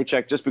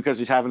Trocheck, just because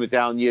he's having a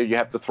down year, you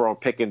have to throw a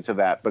pick into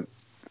that. But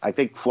I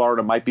think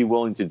Florida might be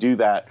willing to do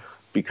that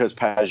because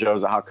Pajot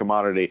is a hot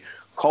commodity.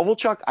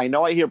 Kovalchuk, I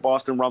know I hear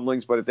Boston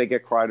rumblings, but if they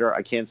get Kreider,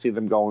 I can't see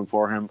them going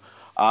for him.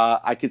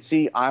 I could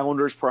see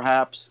Islanders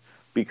perhaps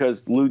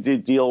because Lou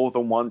did deal with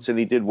him once and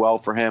he did well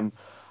for him.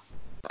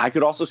 I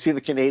could also see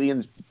the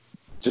Canadians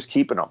just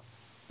keeping him.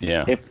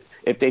 Yeah.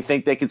 If they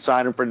think they could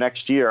sign him for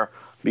next year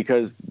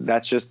because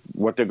that's just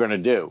what they're going to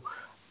do.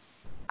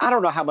 I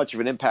don't know how much of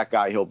an impact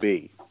guy he'll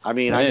be. I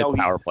mean, I know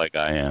he's power play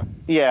guy, yeah.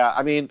 Yeah,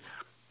 I mean,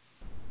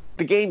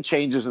 the game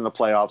changes in the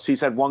playoffs.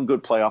 He's had one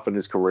good playoff in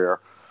his career.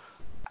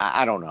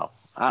 I don't know.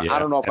 I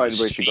don't know if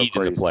anybody should go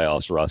crazy. In the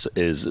playoffs, Russ,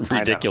 is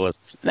ridiculous.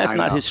 That's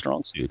not his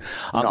strong suit.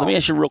 No. Let me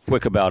ask you real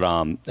quick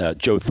about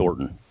Joe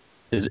Thornton.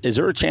 Is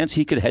there a chance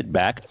he could head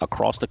back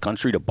across the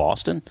country to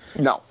Boston?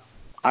 No,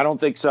 I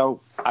don't think so.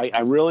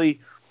 I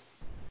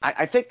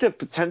think the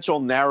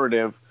potential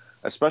narrative,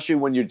 especially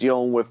when you're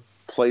dealing with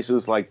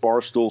places like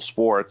Barstool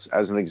Sports,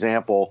 as an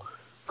example,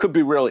 could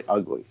be really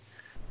ugly.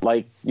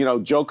 Like,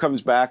 Joe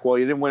comes back. Well,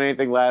 you didn't win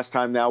anything last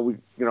time. Now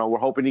we're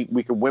hoping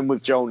we can win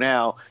with Joe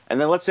now. And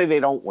then let's say they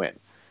don't win.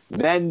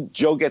 Then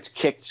Joe gets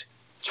kicked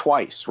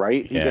twice,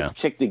 right? He gets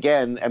kicked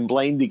again and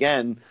blamed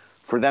again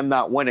for them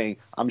not winning.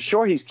 I'm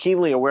sure he's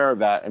keenly aware of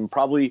that and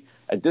probably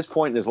at this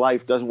point in his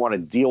life doesn't want to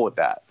deal with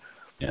that.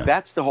 Yeah.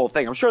 That's the whole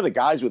thing. I'm sure the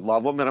guys would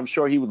love him, and I'm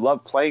sure he would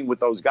love playing with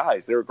those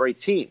guys. They're a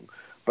great team.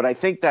 But I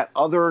think that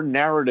other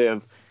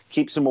narrative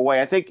keeps him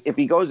away. I think if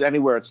he goes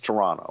anywhere, it's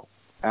Toronto.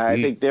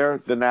 I think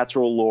they're the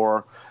natural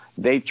lure.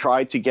 They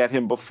tried to get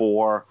him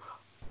before.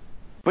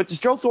 But does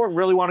Joe Thornton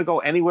really want to go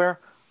anywhere?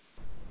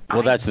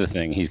 Well, that's the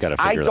thing. He's got to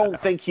figure that out. I don't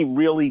think he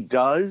really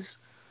does.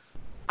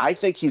 I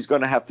think he's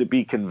going to have to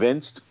be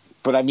convinced,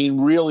 but I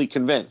mean really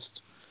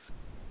convinced.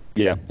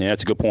 Yeah,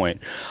 that's a good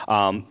point.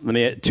 Let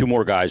me add two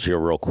more guys here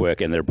real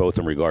quick, and they're both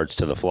in regards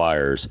to the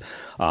Flyers.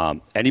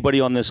 Anybody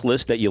on this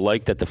list that you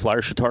like that the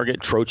Flyers should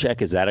target?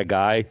 Trocheck, is that a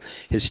guy?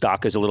 His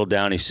stock is a little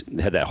down. He's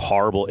had that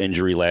horrible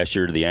injury last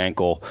year to the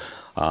ankle.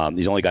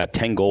 He's only got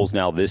 10 goals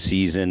now this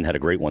season. Had a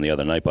great one the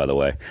other night, by the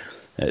way.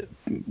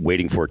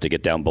 Waiting for it to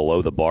get down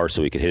below the bar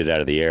so he could hit it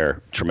out of the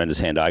air. Tremendous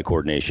hand-eye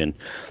coordination.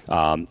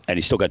 And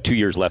he's still got 2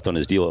 years left on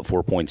his deal at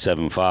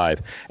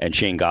 4.75. And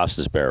Shane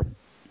Gostisbehere.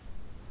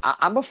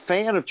 I'm a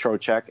fan of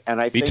Trocheck,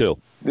 and I think too.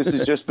 This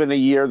has just been a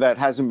year that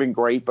hasn't been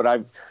great, but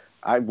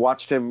I've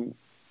watched him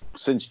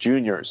since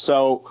junior.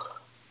 So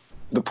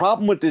the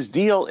problem with this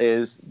deal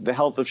is the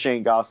health of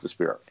Shane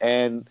Gostisbehere.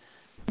 And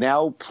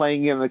now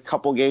playing in a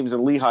couple games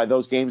in Lehigh,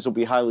 those games will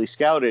be highly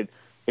scouted.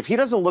 If he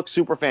doesn't look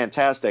super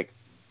fantastic,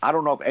 I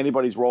don't know if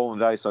anybody's rolling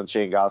the dice on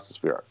Shane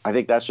Gostisbehere. I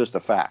think that's just a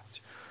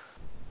fact.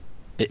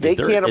 Is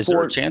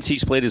there a chance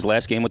he's played his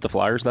last game with the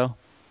Flyers, though?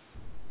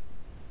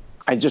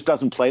 And just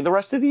doesn't play the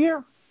rest of the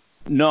year?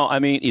 No, I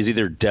mean, he's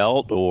either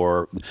dealt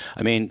or,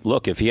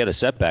 look, if he had a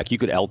setback, you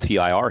could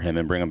LTIR him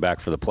and bring him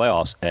back for the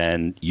playoffs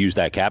and use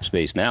that cap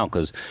space now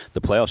because the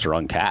playoffs are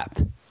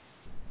uncapped.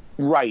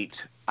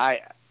 Right.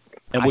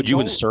 And would you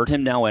insert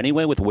him now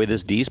anyway with the way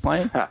this D is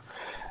playing?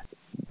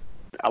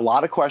 A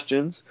lot of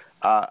questions.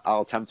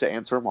 I'll attempt to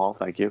answer them all.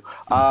 Thank you.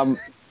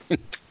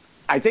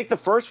 I think the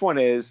first one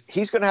is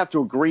he's going to have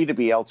to agree to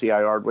be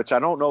LTIR'd, which I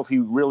don't know if he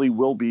really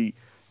will be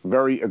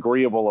very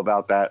agreeable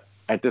about that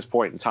at this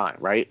point in time,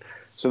 right?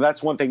 So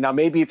that's one thing. Now,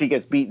 maybe if he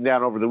gets beaten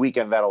down over the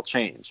weekend, that'll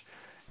change.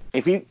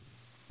 If he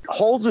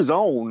holds his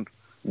own,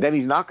 then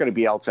he's not going to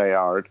be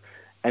LTIR'd.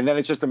 And then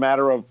it's just a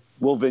matter of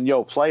will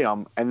Vigneault play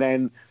him? And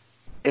then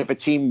if a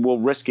team will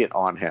risk it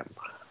on him.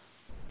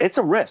 It's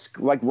a risk.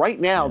 Like right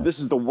now, This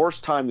is the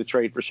worst time to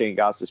trade for Shane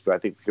Gostisbehere. I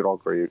think we could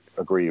all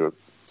agree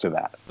to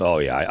that. Oh,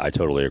 yeah, I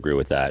totally agree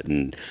with that.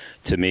 And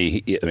to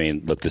me, I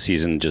mean, look, the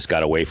season just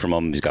got away from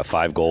him. He's got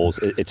 5 goals.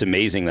 It's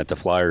amazing that the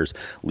Flyers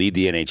lead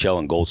the NHL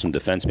in goals from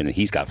defensemen, and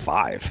he's got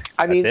 5.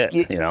 I mean, That's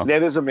it, you know?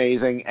 That is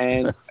amazing.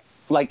 And,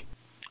 like,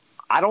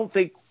 I don't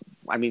think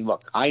 – I mean,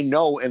 look, I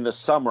know in the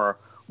summer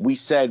we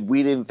said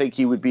we didn't think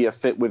he would be a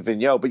fit with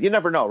Vigneault, but you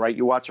never know, right?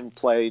 You watch him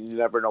play, and you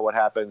never know what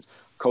happens.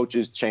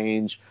 Coaches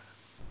change.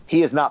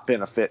 He has not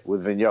been a fit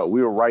with Vigneault.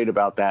 We were right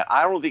about that.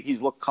 I don't think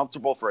he's looked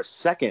comfortable for a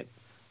second.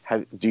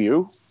 Do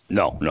you?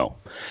 No.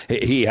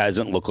 He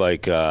hasn't looked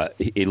like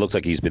he looks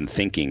like he's been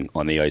thinking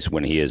on the ice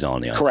when he is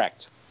on the ice.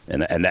 Correct.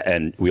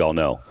 And we all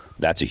know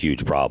that's a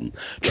huge problem.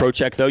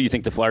 Trocheck, though, you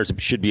think the Flyers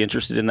should be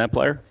interested in that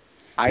player?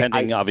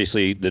 Pending,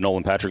 obviously, the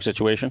Nolan Patrick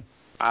situation?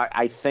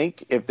 I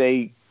think if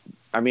they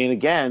 – I mean,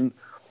 again,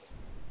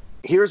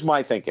 here's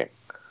my thinking.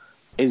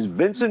 Is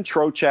Vincent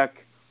Trocheck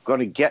going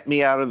to get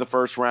me out of the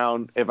first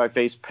round if I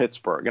face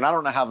Pittsburgh? And I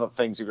don't know how the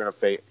things are going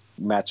to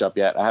match up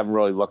yet. I haven't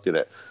really looked at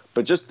it.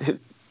 But just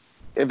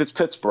if it's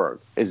Pittsburgh,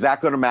 is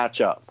that going to match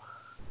up?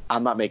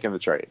 I'm not making the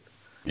trade.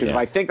 Because if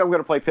I think I'm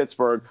going to play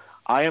Pittsburgh,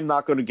 I am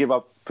not going to give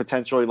up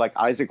potentially like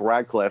Isaac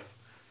Radcliffe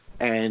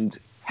and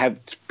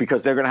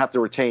because they're going to have to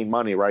retain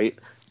money, right?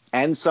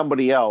 And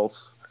somebody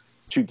else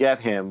to get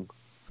him.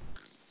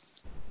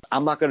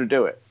 I'm not going to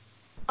do it.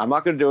 I'm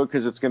not going to do it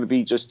because it's going to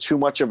be just too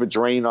much of a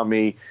drain on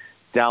me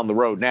down the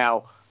road.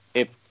 Now,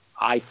 if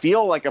I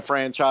feel like a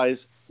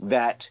franchise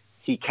that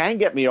he can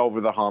get me over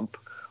the hump,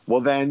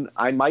 well, then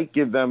I might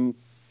give them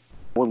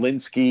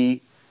Welinski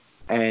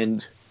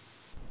and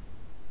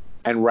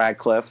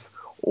Radcliffe,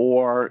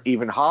 or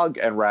even Hogg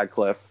and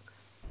Radcliffe,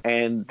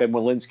 and then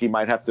Welinski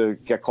might have to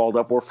get called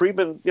up. Or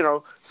Friedman,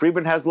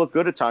 Friedman has looked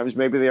good at times.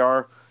 Maybe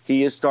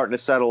he is starting to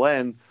settle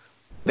in.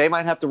 They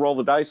might have to roll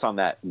the dice on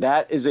that.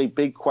 That is a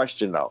big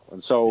question, though.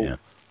 And so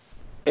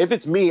if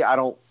it's me, I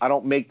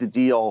don't make the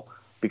deal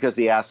because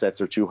the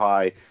assets are too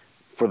high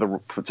for the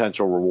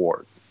potential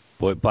reward.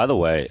 Well, by the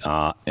way,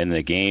 in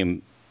the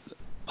game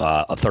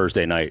a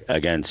Thursday night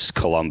against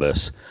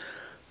Columbus,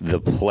 the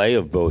play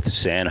of both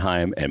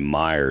Sanheim and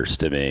Myers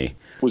to me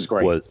was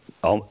great.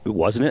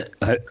 Wasn't it?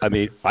 I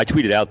mean, I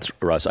tweeted out,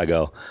 Russ, I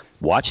go,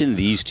 watching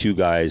these two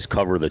guys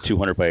cover the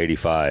 200 by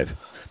 85,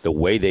 the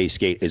way they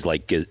skate is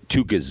like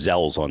two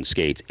gazelles on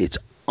skates. It's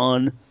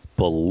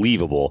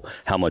unbelievable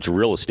how much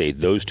real estate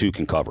those two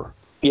can cover.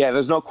 Yeah,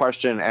 there's no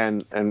question.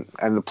 And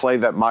the play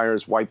that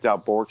Myers wiped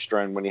out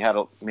Borkstrand when he had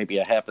maybe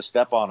a half a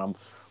step on him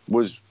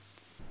was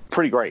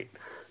pretty great.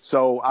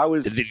 So I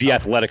was the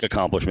athletic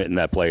accomplishment in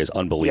that play is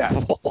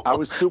unbelievable. Yes, I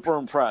was super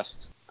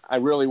impressed. I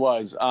really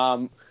was.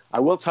 I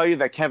will tell you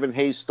that Kevin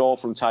Hayes stole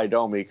from Ty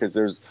Domi because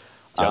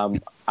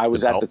I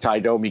was at the Ty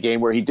Domi game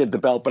where he did the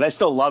belt, but I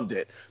still loved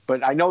it.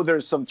 But I know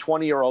there's some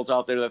 20-year-olds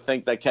out there that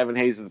think that Kevin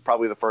Hayes is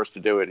probably the first to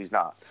do it. He's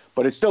not.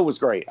 But it still was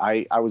great.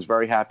 I was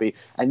very happy.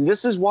 And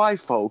this is why,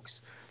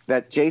 folks,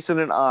 that Jason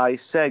and I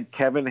said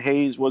Kevin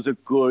Hayes was a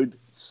good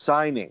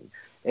signing.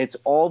 It's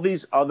all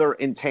these other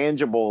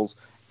intangibles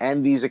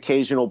and these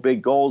occasional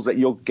big goals that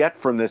you'll get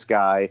from this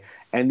guy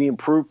and the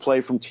improved play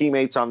from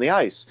teammates on the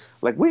ice.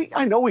 Like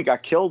I know we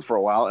got killed for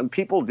a while, and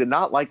people did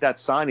not like that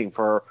signing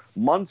for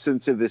months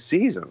into this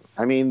season.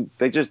 I mean,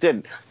 they just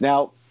didn't.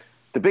 Now,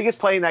 the biggest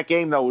play in that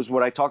game, though, was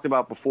what I talked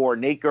about before,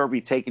 Nate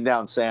Gerby taking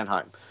down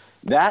Sanheim.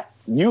 That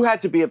you had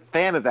to be a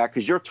fan of that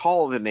because you're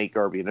taller than Nate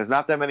Gerby, and there's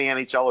not that many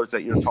NHLers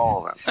that you're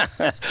taller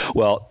than.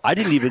 Well, I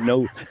didn't even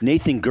know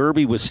Nathan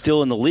Gerby was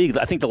still in the league.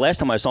 I think the last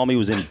time I saw him, he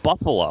was in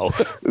Buffalo.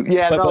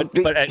 Yeah,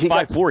 but at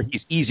 5'4",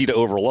 he's easy to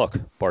overlook.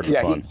 Pardon the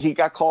pun. He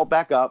got called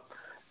back up,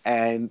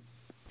 and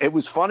it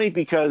was funny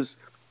because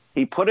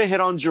he put a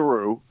hit on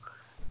Giroux,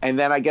 and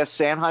then I guess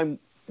Sanheim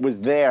was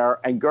there,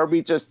 and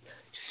Gerby just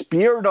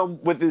speared him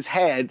with his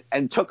head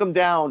and took him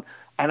down.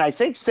 And I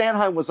think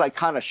Sanheim was like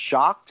kind of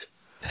shocked.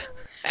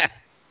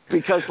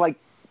 Because, like,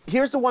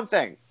 here's the one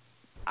thing.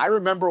 I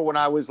remember when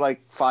I was,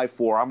 like,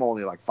 5'4". I'm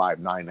only, like,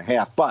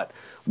 5'9.5". But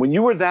when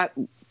you were that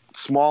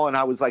small and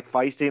I was, like,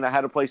 feisty and I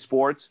had to play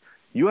sports,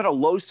 you had a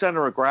low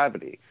center of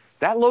gravity.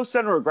 That low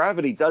center of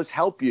gravity does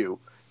help you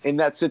in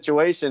that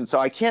situation. So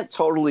I can't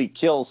totally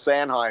kill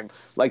Sanheim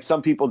like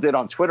some people did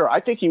on Twitter.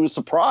 I think he was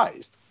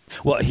surprised.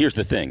 Well, here's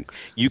the thing.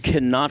 You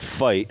cannot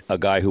fight a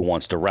guy who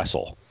wants to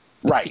wrestle.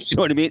 Right. You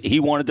know what I mean? He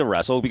wanted to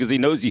wrestle because he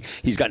knows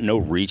he's got no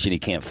reach and he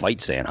can't fight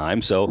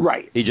Sanheim. So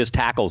he just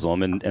tackles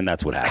him, and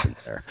that's what happens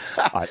there.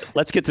 All right,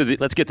 let's get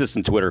to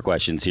some Twitter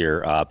questions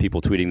here.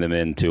 People tweeting them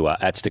in to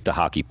at Stick to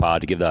Hockey Pod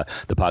to give the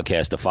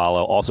podcast a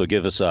follow. Also,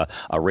 give us a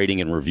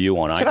rating and review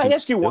on iTunes. Can I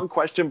ask you one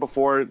question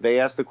before they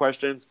ask the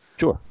questions?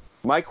 Sure.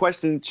 My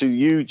question to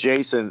you,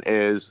 Jason,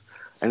 is,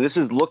 and this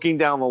is looking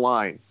down the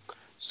line.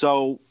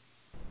 So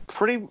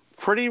pretty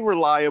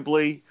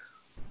reliably,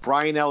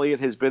 Brian Elliott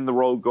has been the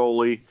road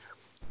goalie.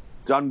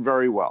 Done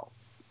very well.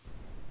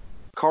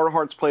 Carter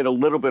Hart's played a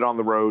little bit on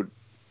the road,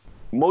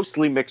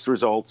 mostly mixed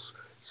results,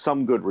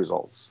 some good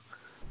results.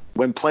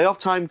 When playoff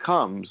time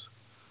comes,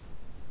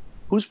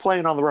 who's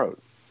playing on the road?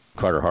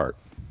 Carter Hart.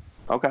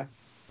 Okay.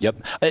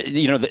 Yep.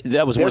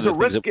 That was there's one of the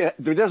risk.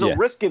 There's a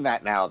risk in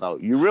that now, though.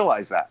 You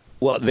realize that.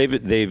 Well,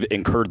 they've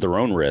incurred their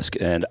own risk,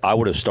 and I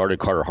would have started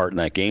Carter Hart in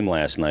that game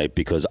last night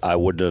because I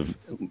would have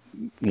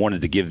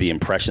wanted to give the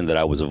impression that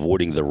I was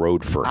avoiding the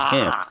road for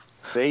him.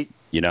 See?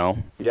 You know?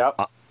 Yep.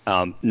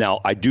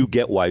 Now, I do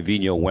get why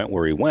Vino went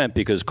where he went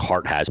because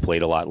Hart has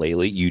played a lot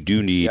lately. You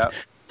do need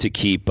to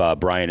keep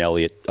Brian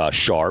Elliott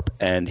sharp,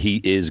 and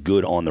he is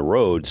good on the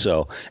road.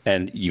 So,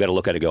 and you got to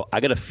look at it and go, I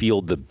got to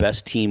field the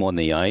best team on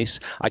the ice.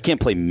 I can't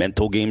play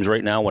mental games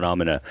right now when I'm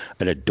in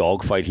a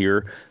dogfight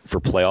here for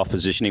playoff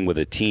positioning with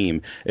a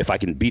team. If I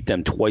can beat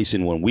them twice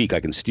in 1 week, I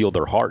can steal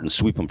their heart and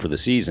sweep them for the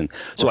season.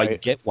 So I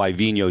get why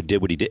Vino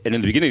did what he did. And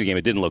in the beginning of the game,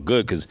 it didn't look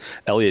good because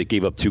Elliott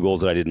gave up 2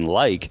 goals that I didn't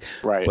like.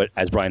 Right. But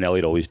as Brian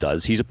Elliott always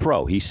does, he's a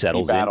pro. He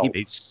settles in. He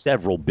made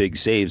several big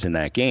saves in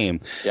that game.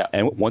 Yeah.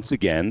 And once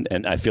again,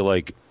 and I feel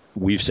like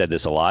we've said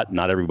this a lot.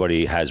 Not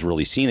everybody has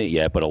really seen it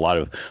yet, but a lot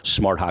of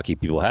smart hockey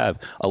people have.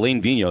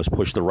 Alain Vigneault's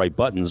pushed the right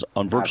buttons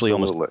on virtually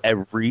almost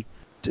every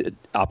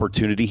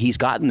opportunity he's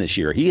gotten this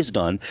year. He has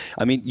done.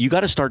 I mean, you got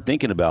to start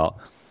thinking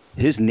about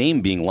his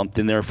name being lumped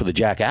in there for the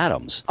Jack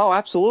Adams. Oh,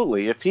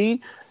 absolutely. If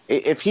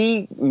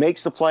he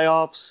makes the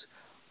playoffs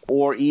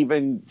or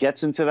even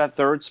gets into that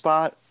third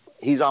spot,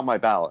 he's on my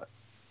ballot.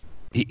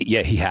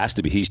 He has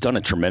to be. He's done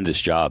a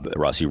tremendous job,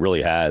 Russ. He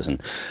really has, and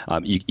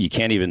you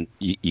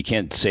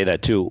can't say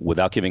that too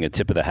without giving a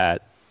tip of the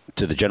hat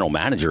to the general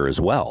manager as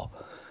well.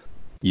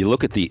 You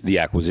look at the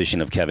acquisition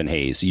of Kevin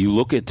Hayes. You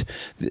look at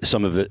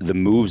some of the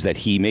moves that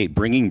he made,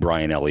 bringing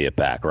Brian Elliott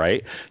back,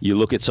 right? You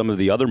look at some of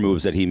the other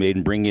moves that he made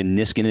and bringing in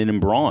Niskanen and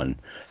Braun,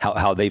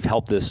 how they've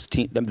helped this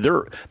team.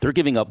 They're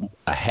giving up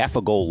a half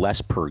a goal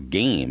less per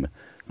game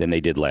than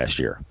they did last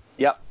year.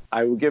 Yep.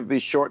 I will give the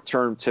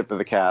short-term tip of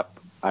the cap.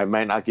 I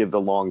might not give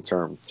the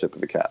long-term tip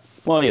of the cap.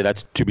 Well, yeah,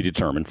 that's to be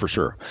determined for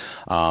sure.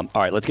 All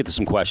right, let's get to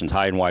some questions.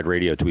 High and Wide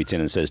Radio tweets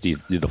in and says, do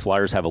the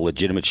Flyers have a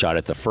legitimate shot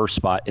at the first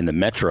spot in the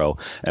Metro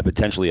and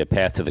potentially a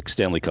path to the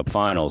Stanley Cup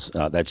Finals?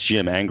 That's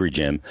Jim, Angry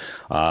Jim.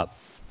 But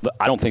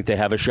I don't think they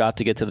have a shot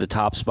to get to the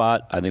top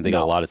spot. I think they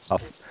got a lot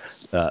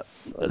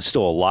of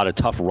still a lot of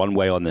tough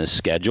runway on this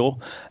schedule.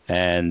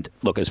 And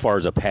look, as far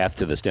as a path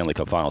to the Stanley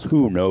Cup Finals,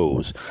 who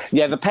knows?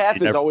 Yeah, the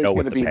path is always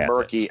going to be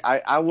murky.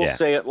 I will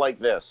say it like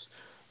this.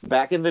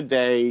 Back in the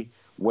day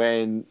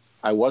when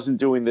I wasn't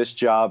doing this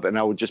job and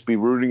I would just be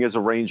rooting as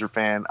a Ranger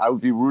fan, I would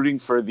be rooting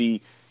for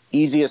the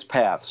easiest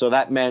path. So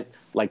that meant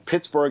like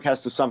Pittsburgh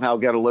has to somehow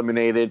get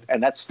eliminated,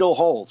 and that still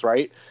holds,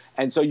 right?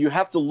 And so you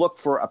have to look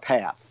for a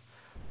path.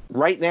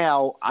 Right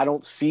now, I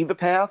don't see the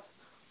path,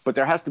 but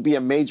there has to be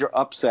a major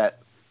upset,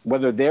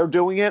 whether they're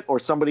doing it or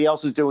somebody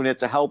else is doing it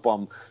to help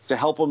them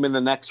in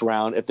the next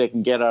round if they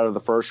can get out of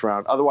the first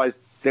round. Otherwise,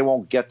 they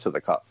won't get to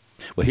the Cup.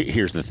 Well,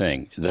 here's the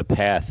thing. The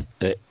path,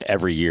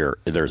 every year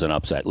there's an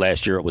upset.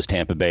 Last year it was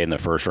Tampa Bay in the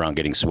first round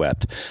getting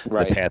swept.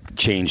 Right. The path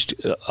changed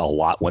a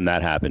lot when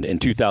that happened. In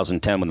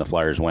 2010 when the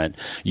Flyers went,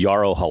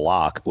 Jaro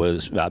Halak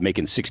was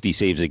making 60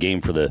 saves a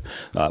game for the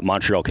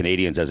Montreal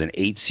Canadiens as an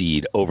 8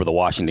 seed over the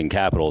Washington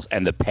Capitals,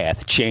 and the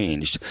path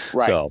changed.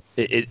 Right. So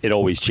it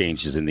always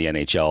changes in the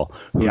NHL.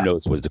 Who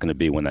knows what it's going to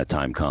be when that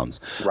time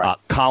comes. Right.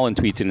 Colin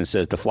tweets in and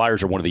says, the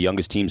Flyers are one of the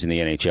youngest teams in the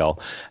NHL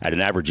at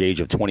an average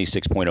age of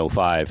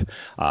 26.05.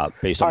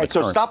 Based on all right,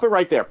 so stop it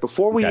right there.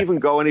 Before we even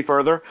go any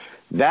further,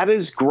 that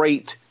is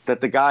great that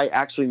the guy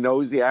actually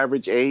knows the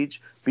average age,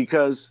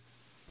 because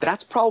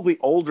that's probably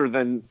older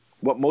than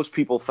what most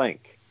people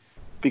think.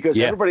 Because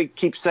everybody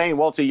keeps saying,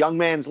 well, it's a young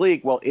man's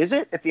league. Well, is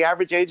it if the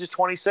average age is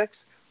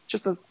 26?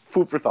 Just a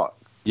food for thought.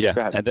 Yeah,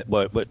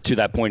 but to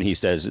that point, he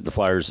says the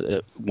Flyers,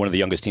 one of the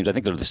youngest teams. I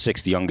think they're the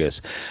 6th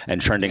youngest, and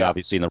trending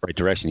obviously in the right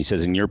direction. He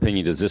says, in your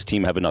opinion, does this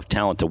team have enough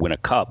talent to win a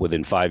cup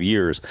within 5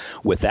 years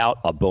without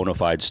a bona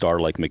fide star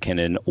like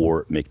McKinnon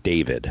or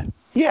McDavid?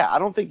 Yeah, I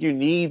don't think you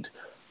need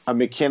a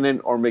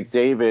McKinnon or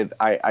McDavid.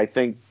 I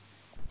think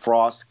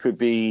Frost could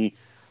be,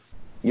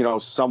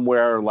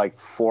 somewhere like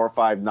 4 or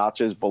 5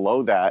 notches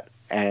below that,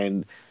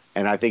 and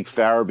I think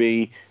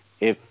Farabee,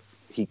 if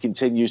he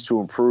continues to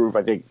improve,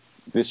 I think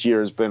this year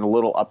has been a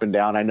little up and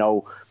down. I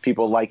know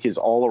people like his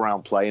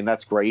all-around play, and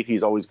that's great.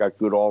 He's always got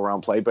good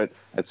all-around play, but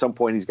at some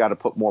point he's got to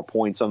put more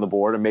points on the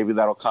board, and maybe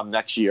that'll come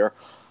next year.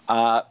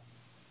 I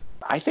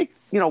think,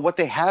 what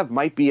they have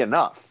might be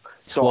enough.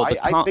 So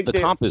I think the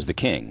comp is the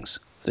Kings.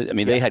 I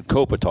mean, they had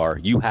Kopitar.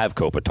 You have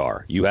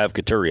Kopitar. You have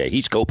Couturier.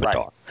 He's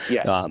Kopitar.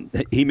 Right.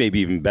 Yes. He may be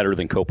even better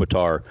than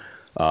Kopitar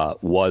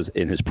was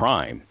in his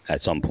prime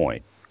at some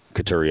point.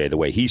 Couturier, the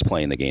way he's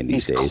playing the game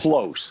these days. He's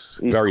close.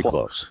 Very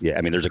close. Yeah,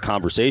 I mean, there's a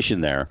conversation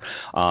there.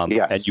 And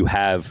you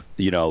have,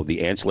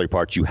 the ancillary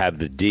parts. You have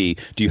the D.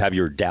 Do you have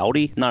your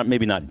Doughty?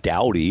 Maybe not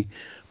Doughty,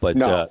 but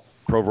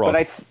Provorov.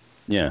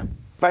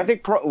 But I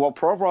think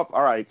Provorov,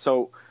 all right,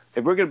 so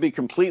if we're going to be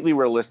completely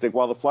realistic,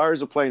 while the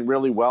Flyers are playing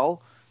really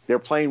well, they're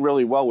playing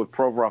really well with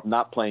Provorov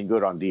not playing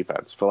good on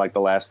defense for like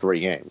the last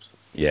 3 games.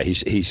 Yeah,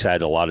 he's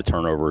had a lot of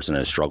turnovers and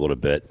has struggled a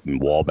bit in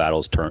wall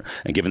battles,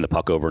 and giving the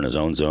puck over in his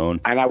own zone.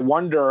 And I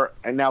wonder,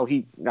 and now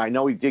I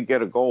know he did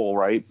get a goal,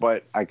 right?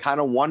 But I kind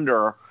of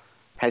wonder,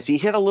 has he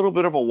hit a little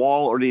bit of a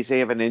wall, or does he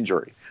have an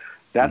injury?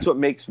 That's what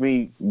makes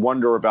me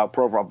wonder about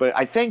Provorov. But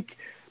I think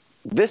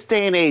this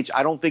day and age,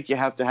 I don't think you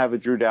have to have a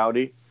Drew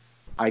Doughty.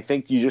 I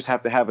think you just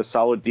have to have a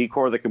solid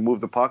decor that can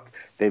move the puck.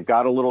 They've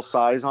got a little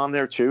size on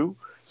there too.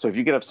 So if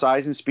you can have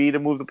size and speed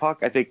and move the puck,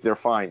 I think they're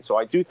fine. So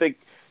I do think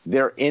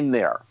they're in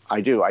there.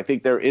 I do. I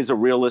think there is a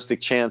realistic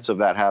chance of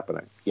that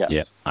happening. Yes.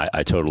 Yeah,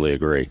 I totally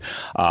agree.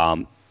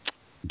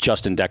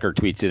 Justin Decker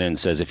tweets in and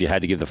says, if you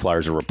had to give the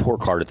Flyers a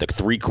report card at the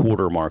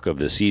 3-quarter mark of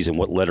the season,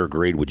 what letter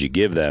grade would you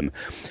give them?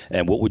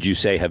 And what would you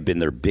say have been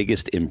their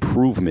biggest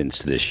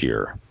improvements this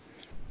year?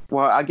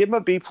 Well, I give them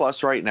a B+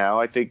 right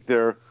now. I think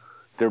their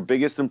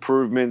biggest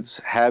improvements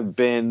have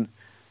been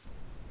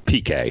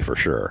PK for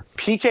sure.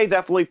 PK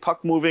definitely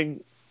puck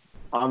moving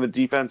on the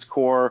defense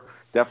core.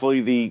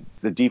 Definitely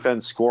the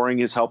defense scoring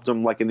has helped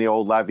them, like in the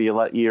old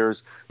Laviolette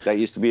years. That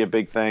used to be a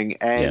big thing.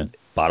 And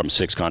bottom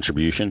 6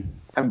 contribution.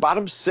 And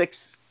bottom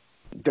 6,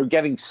 they're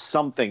getting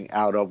something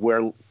out of,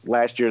 where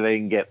last year they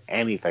didn't get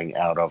anything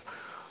out of.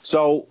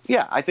 So,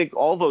 yeah, I think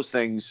all those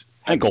things.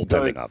 And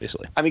goaltending,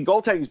 obviously. I mean,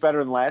 goaltending's better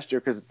than last year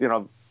because,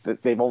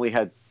 they've only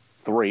had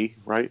 3,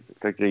 right? I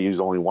think they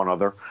used only one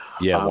other.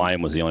 Yeah,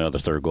 Lyon was the only other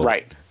third goal.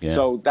 Right. Yeah.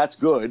 So that's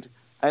good,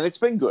 and it's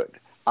been good.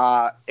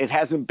 It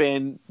hasn't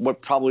been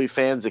what probably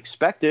fans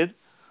expected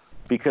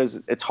because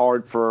it's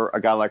hard for a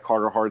guy like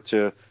Carter Hart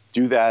to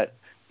do that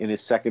in his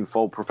second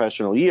full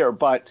professional year.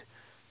 But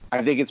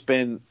I think it's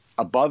been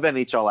above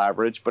NHL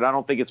average, but I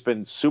don't think it's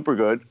been super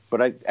good.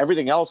 But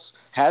everything else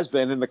has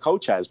been, and the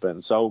coach has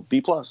been. So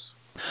B+.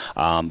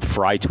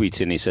 Fry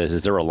tweets in, he says,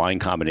 is there a line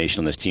combination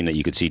on this team that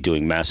you could see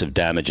doing massive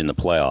damage in the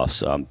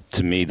playoffs?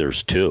 To me,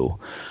 there's 2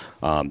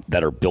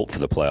 that are built for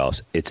the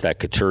playoffs. It's that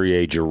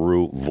Couturier,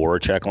 Giroux,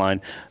 Voracek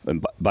line.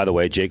 And by the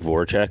way, Jake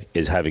Voracek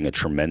is having a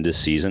tremendous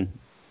season.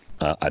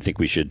 I think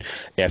we should,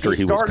 after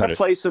he was starting to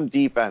play some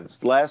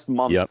defense last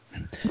month. Yep.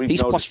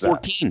 He's plus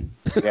 14.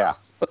 Yeah.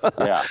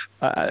 Yeah.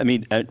 I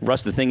mean,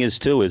 Russ, the thing is,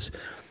 too, is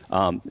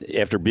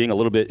after being a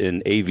little bit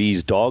in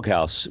AV's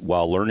doghouse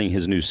while learning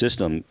his new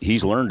system,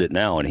 he's learned it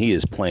now, and he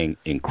is playing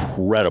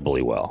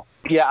incredibly well.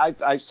 Yeah,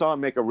 I saw him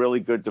make a really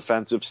good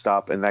defensive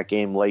stop in that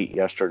game late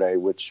yesterday,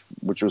 which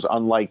was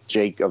unlike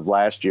Jake of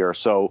last year.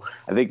 So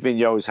I think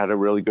Vigneault has had a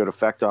really good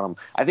effect on him.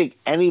 I think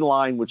any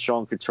line with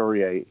Sean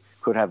Couturier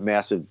could have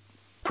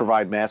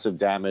provide massive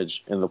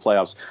damage in the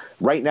playoffs.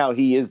 Right now,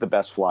 he is the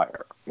best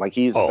Flyer. Like,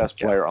 he's the best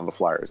player on the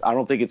Flyers. I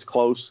don't think it's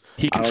close.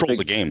 He controls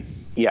the game.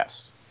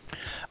 Yes.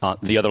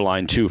 The other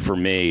line, too, for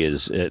me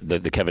is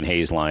the Kevin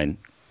Hayes line.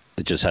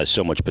 It just has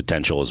so much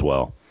potential as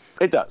well.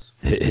 It does.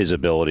 His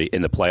ability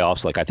in the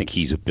playoffs, I think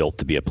he's built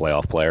to be a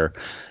playoff player.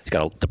 He's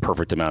got the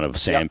perfect amount of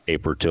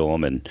sandpaper to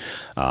him, and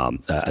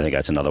I think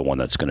that's another one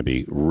that's going to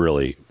be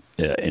really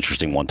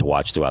interesting one to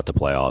watch throughout the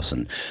playoffs.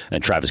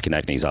 And Travis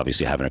Konechny is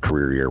obviously having a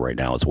career year right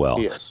now as well.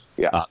 Yes.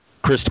 Yeah.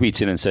 Chris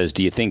tweets in and says,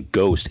 do you think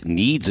Ghost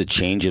needs a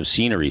change of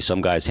scenery?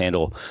 Some guys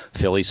handle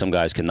Philly, some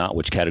guys cannot.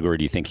 Which category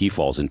do you think he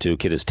falls into?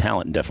 Kid has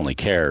talent and definitely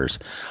cares.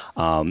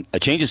 A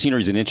change of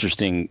scenery is an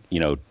interesting,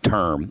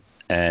 term.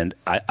 And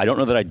I don't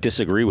know that I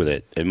disagree with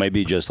it. It might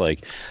be just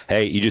like,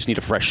 hey, you just need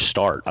a fresh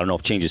start. I don't know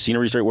if change of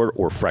scenery is the right word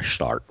or fresh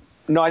start.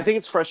 No, I think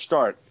it's fresh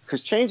start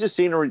because change of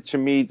scenery to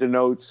me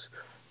denotes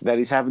that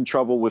he's having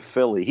trouble with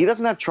Philly. He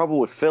doesn't have trouble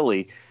with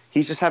Philly.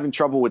 He's just having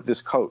trouble with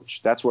this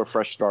coach. That's where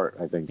fresh start,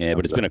 I think. Yeah,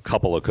 but it's been a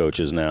couple of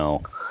coaches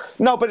now.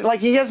 No, but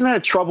he hasn't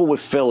had trouble with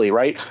Philly,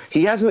 right?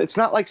 He hasn't. It's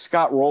not like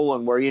Scott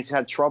Rowland where he's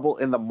had trouble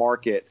in the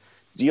market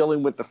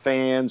dealing with the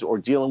fans or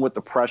dealing with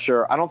the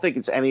pressure. I don't think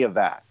it's any of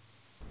that.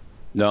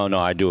 No,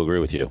 I do agree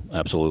with you.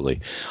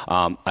 Absolutely.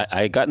 I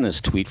had gotten this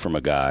tweet from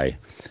a guy,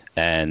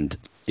 and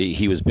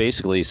he was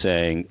basically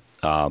saying,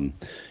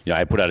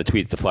 I put out a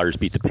tweet, the Flyers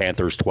beat the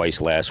Panthers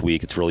twice last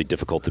week. It's really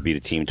difficult to beat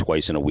a team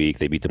twice in a week.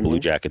 They beat the Blue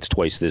Jackets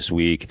twice this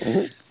week.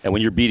 Mm-hmm. And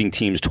when you're beating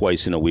teams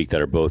twice in a week that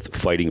are both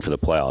fighting for the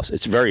playoffs,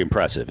 it's very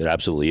impressive. It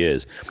absolutely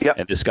is. Yep.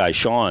 And this guy,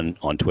 Sean,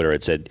 on Twitter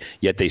had said,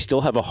 yet they still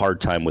have a hard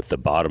time with the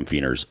bottom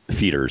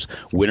feeders.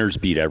 Winners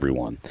beat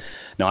everyone.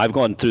 Now, I've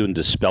gone through and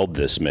dispelled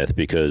this myth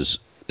because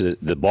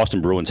the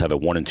Boston Bruins have a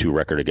 1-2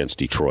 record against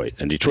Detroit,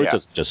 and Detroit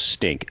doesn't just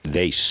stink;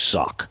 they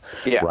suck.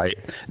 Yeah. Right?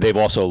 They've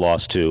also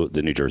lost to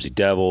the New Jersey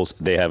Devils.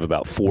 They have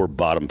about 4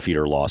 bottom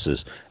feeder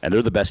losses, and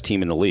they're the best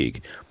team in the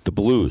league. The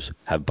Blues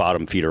have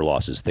bottom feeder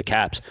losses. The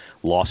Caps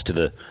lost to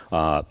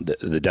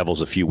the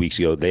Devils a few weeks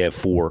ago. They have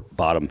 4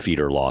 bottom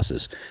feeder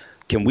losses.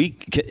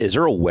 Is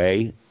there a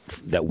way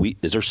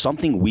is there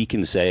something we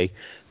can say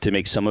to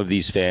make some of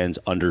these fans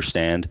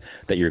understand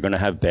that you're going to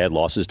have bad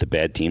losses to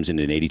bad teams in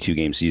an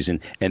 82-game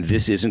season, and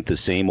this isn't the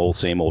same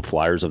old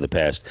Flyers of the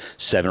past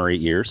 7 or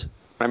 8 years?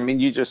 I mean,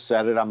 you just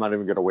said it. I'm not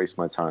even going to waste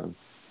my time.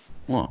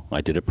 Well,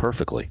 I did it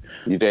perfectly.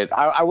 You did.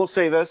 I will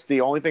say this.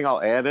 The only thing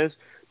I'll add is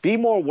be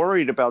more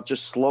worried about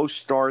just slow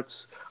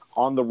starts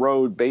on the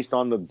road based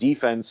on the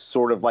defense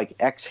sort of like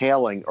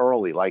exhaling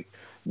early. Like,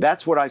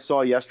 that's what I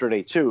saw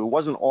yesterday, too. It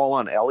wasn't all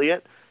on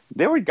Elliott.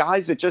 There were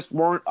guys that just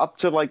weren't up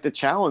to like the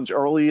challenge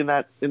early in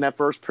that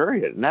first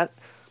period, and that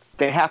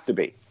they have to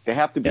be. They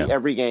have to be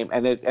every game,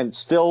 and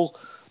still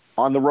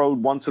On the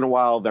road, once in a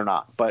while, they're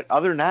not. But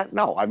other than that,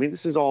 no. I mean,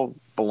 this is all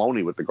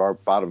baloney with the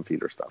bottom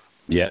feeder stuff.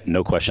 Yeah,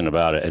 no question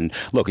about it. And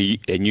look, you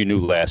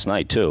knew last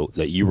night, too,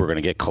 that you were going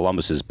to get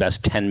Columbus's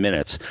best 10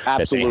 minutes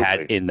Absolutely. that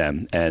they had in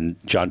them. And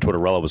John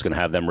Tortorella was going to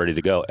have them ready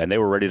to go. And they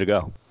were ready to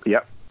go.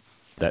 Yep.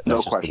 That's no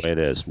just question. the way it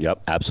is.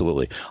 Yep,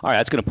 absolutely. All right,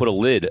 that's going to put a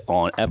lid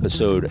on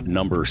episode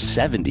number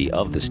 70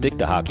 of the Stick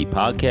to Hockey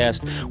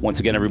podcast. Once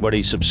again,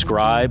 everybody,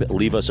 subscribe,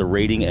 leave us a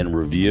rating and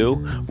review.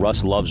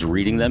 Russ loves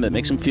reading them. It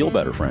makes him feel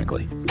better,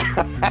 frankly.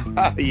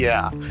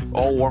 Yeah,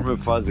 all warm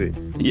and fuzzy.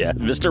 Yeah,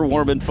 Mr.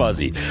 Warm and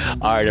Fuzzy.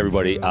 All right,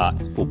 everybody,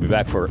 we'll be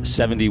back for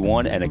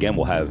 71. And again,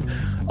 we'll have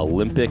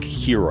Olympic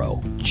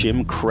hero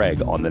Jim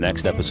Craig on the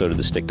next episode of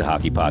the Stick to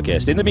Hockey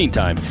podcast. In the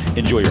meantime,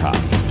 enjoy your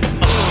hockey.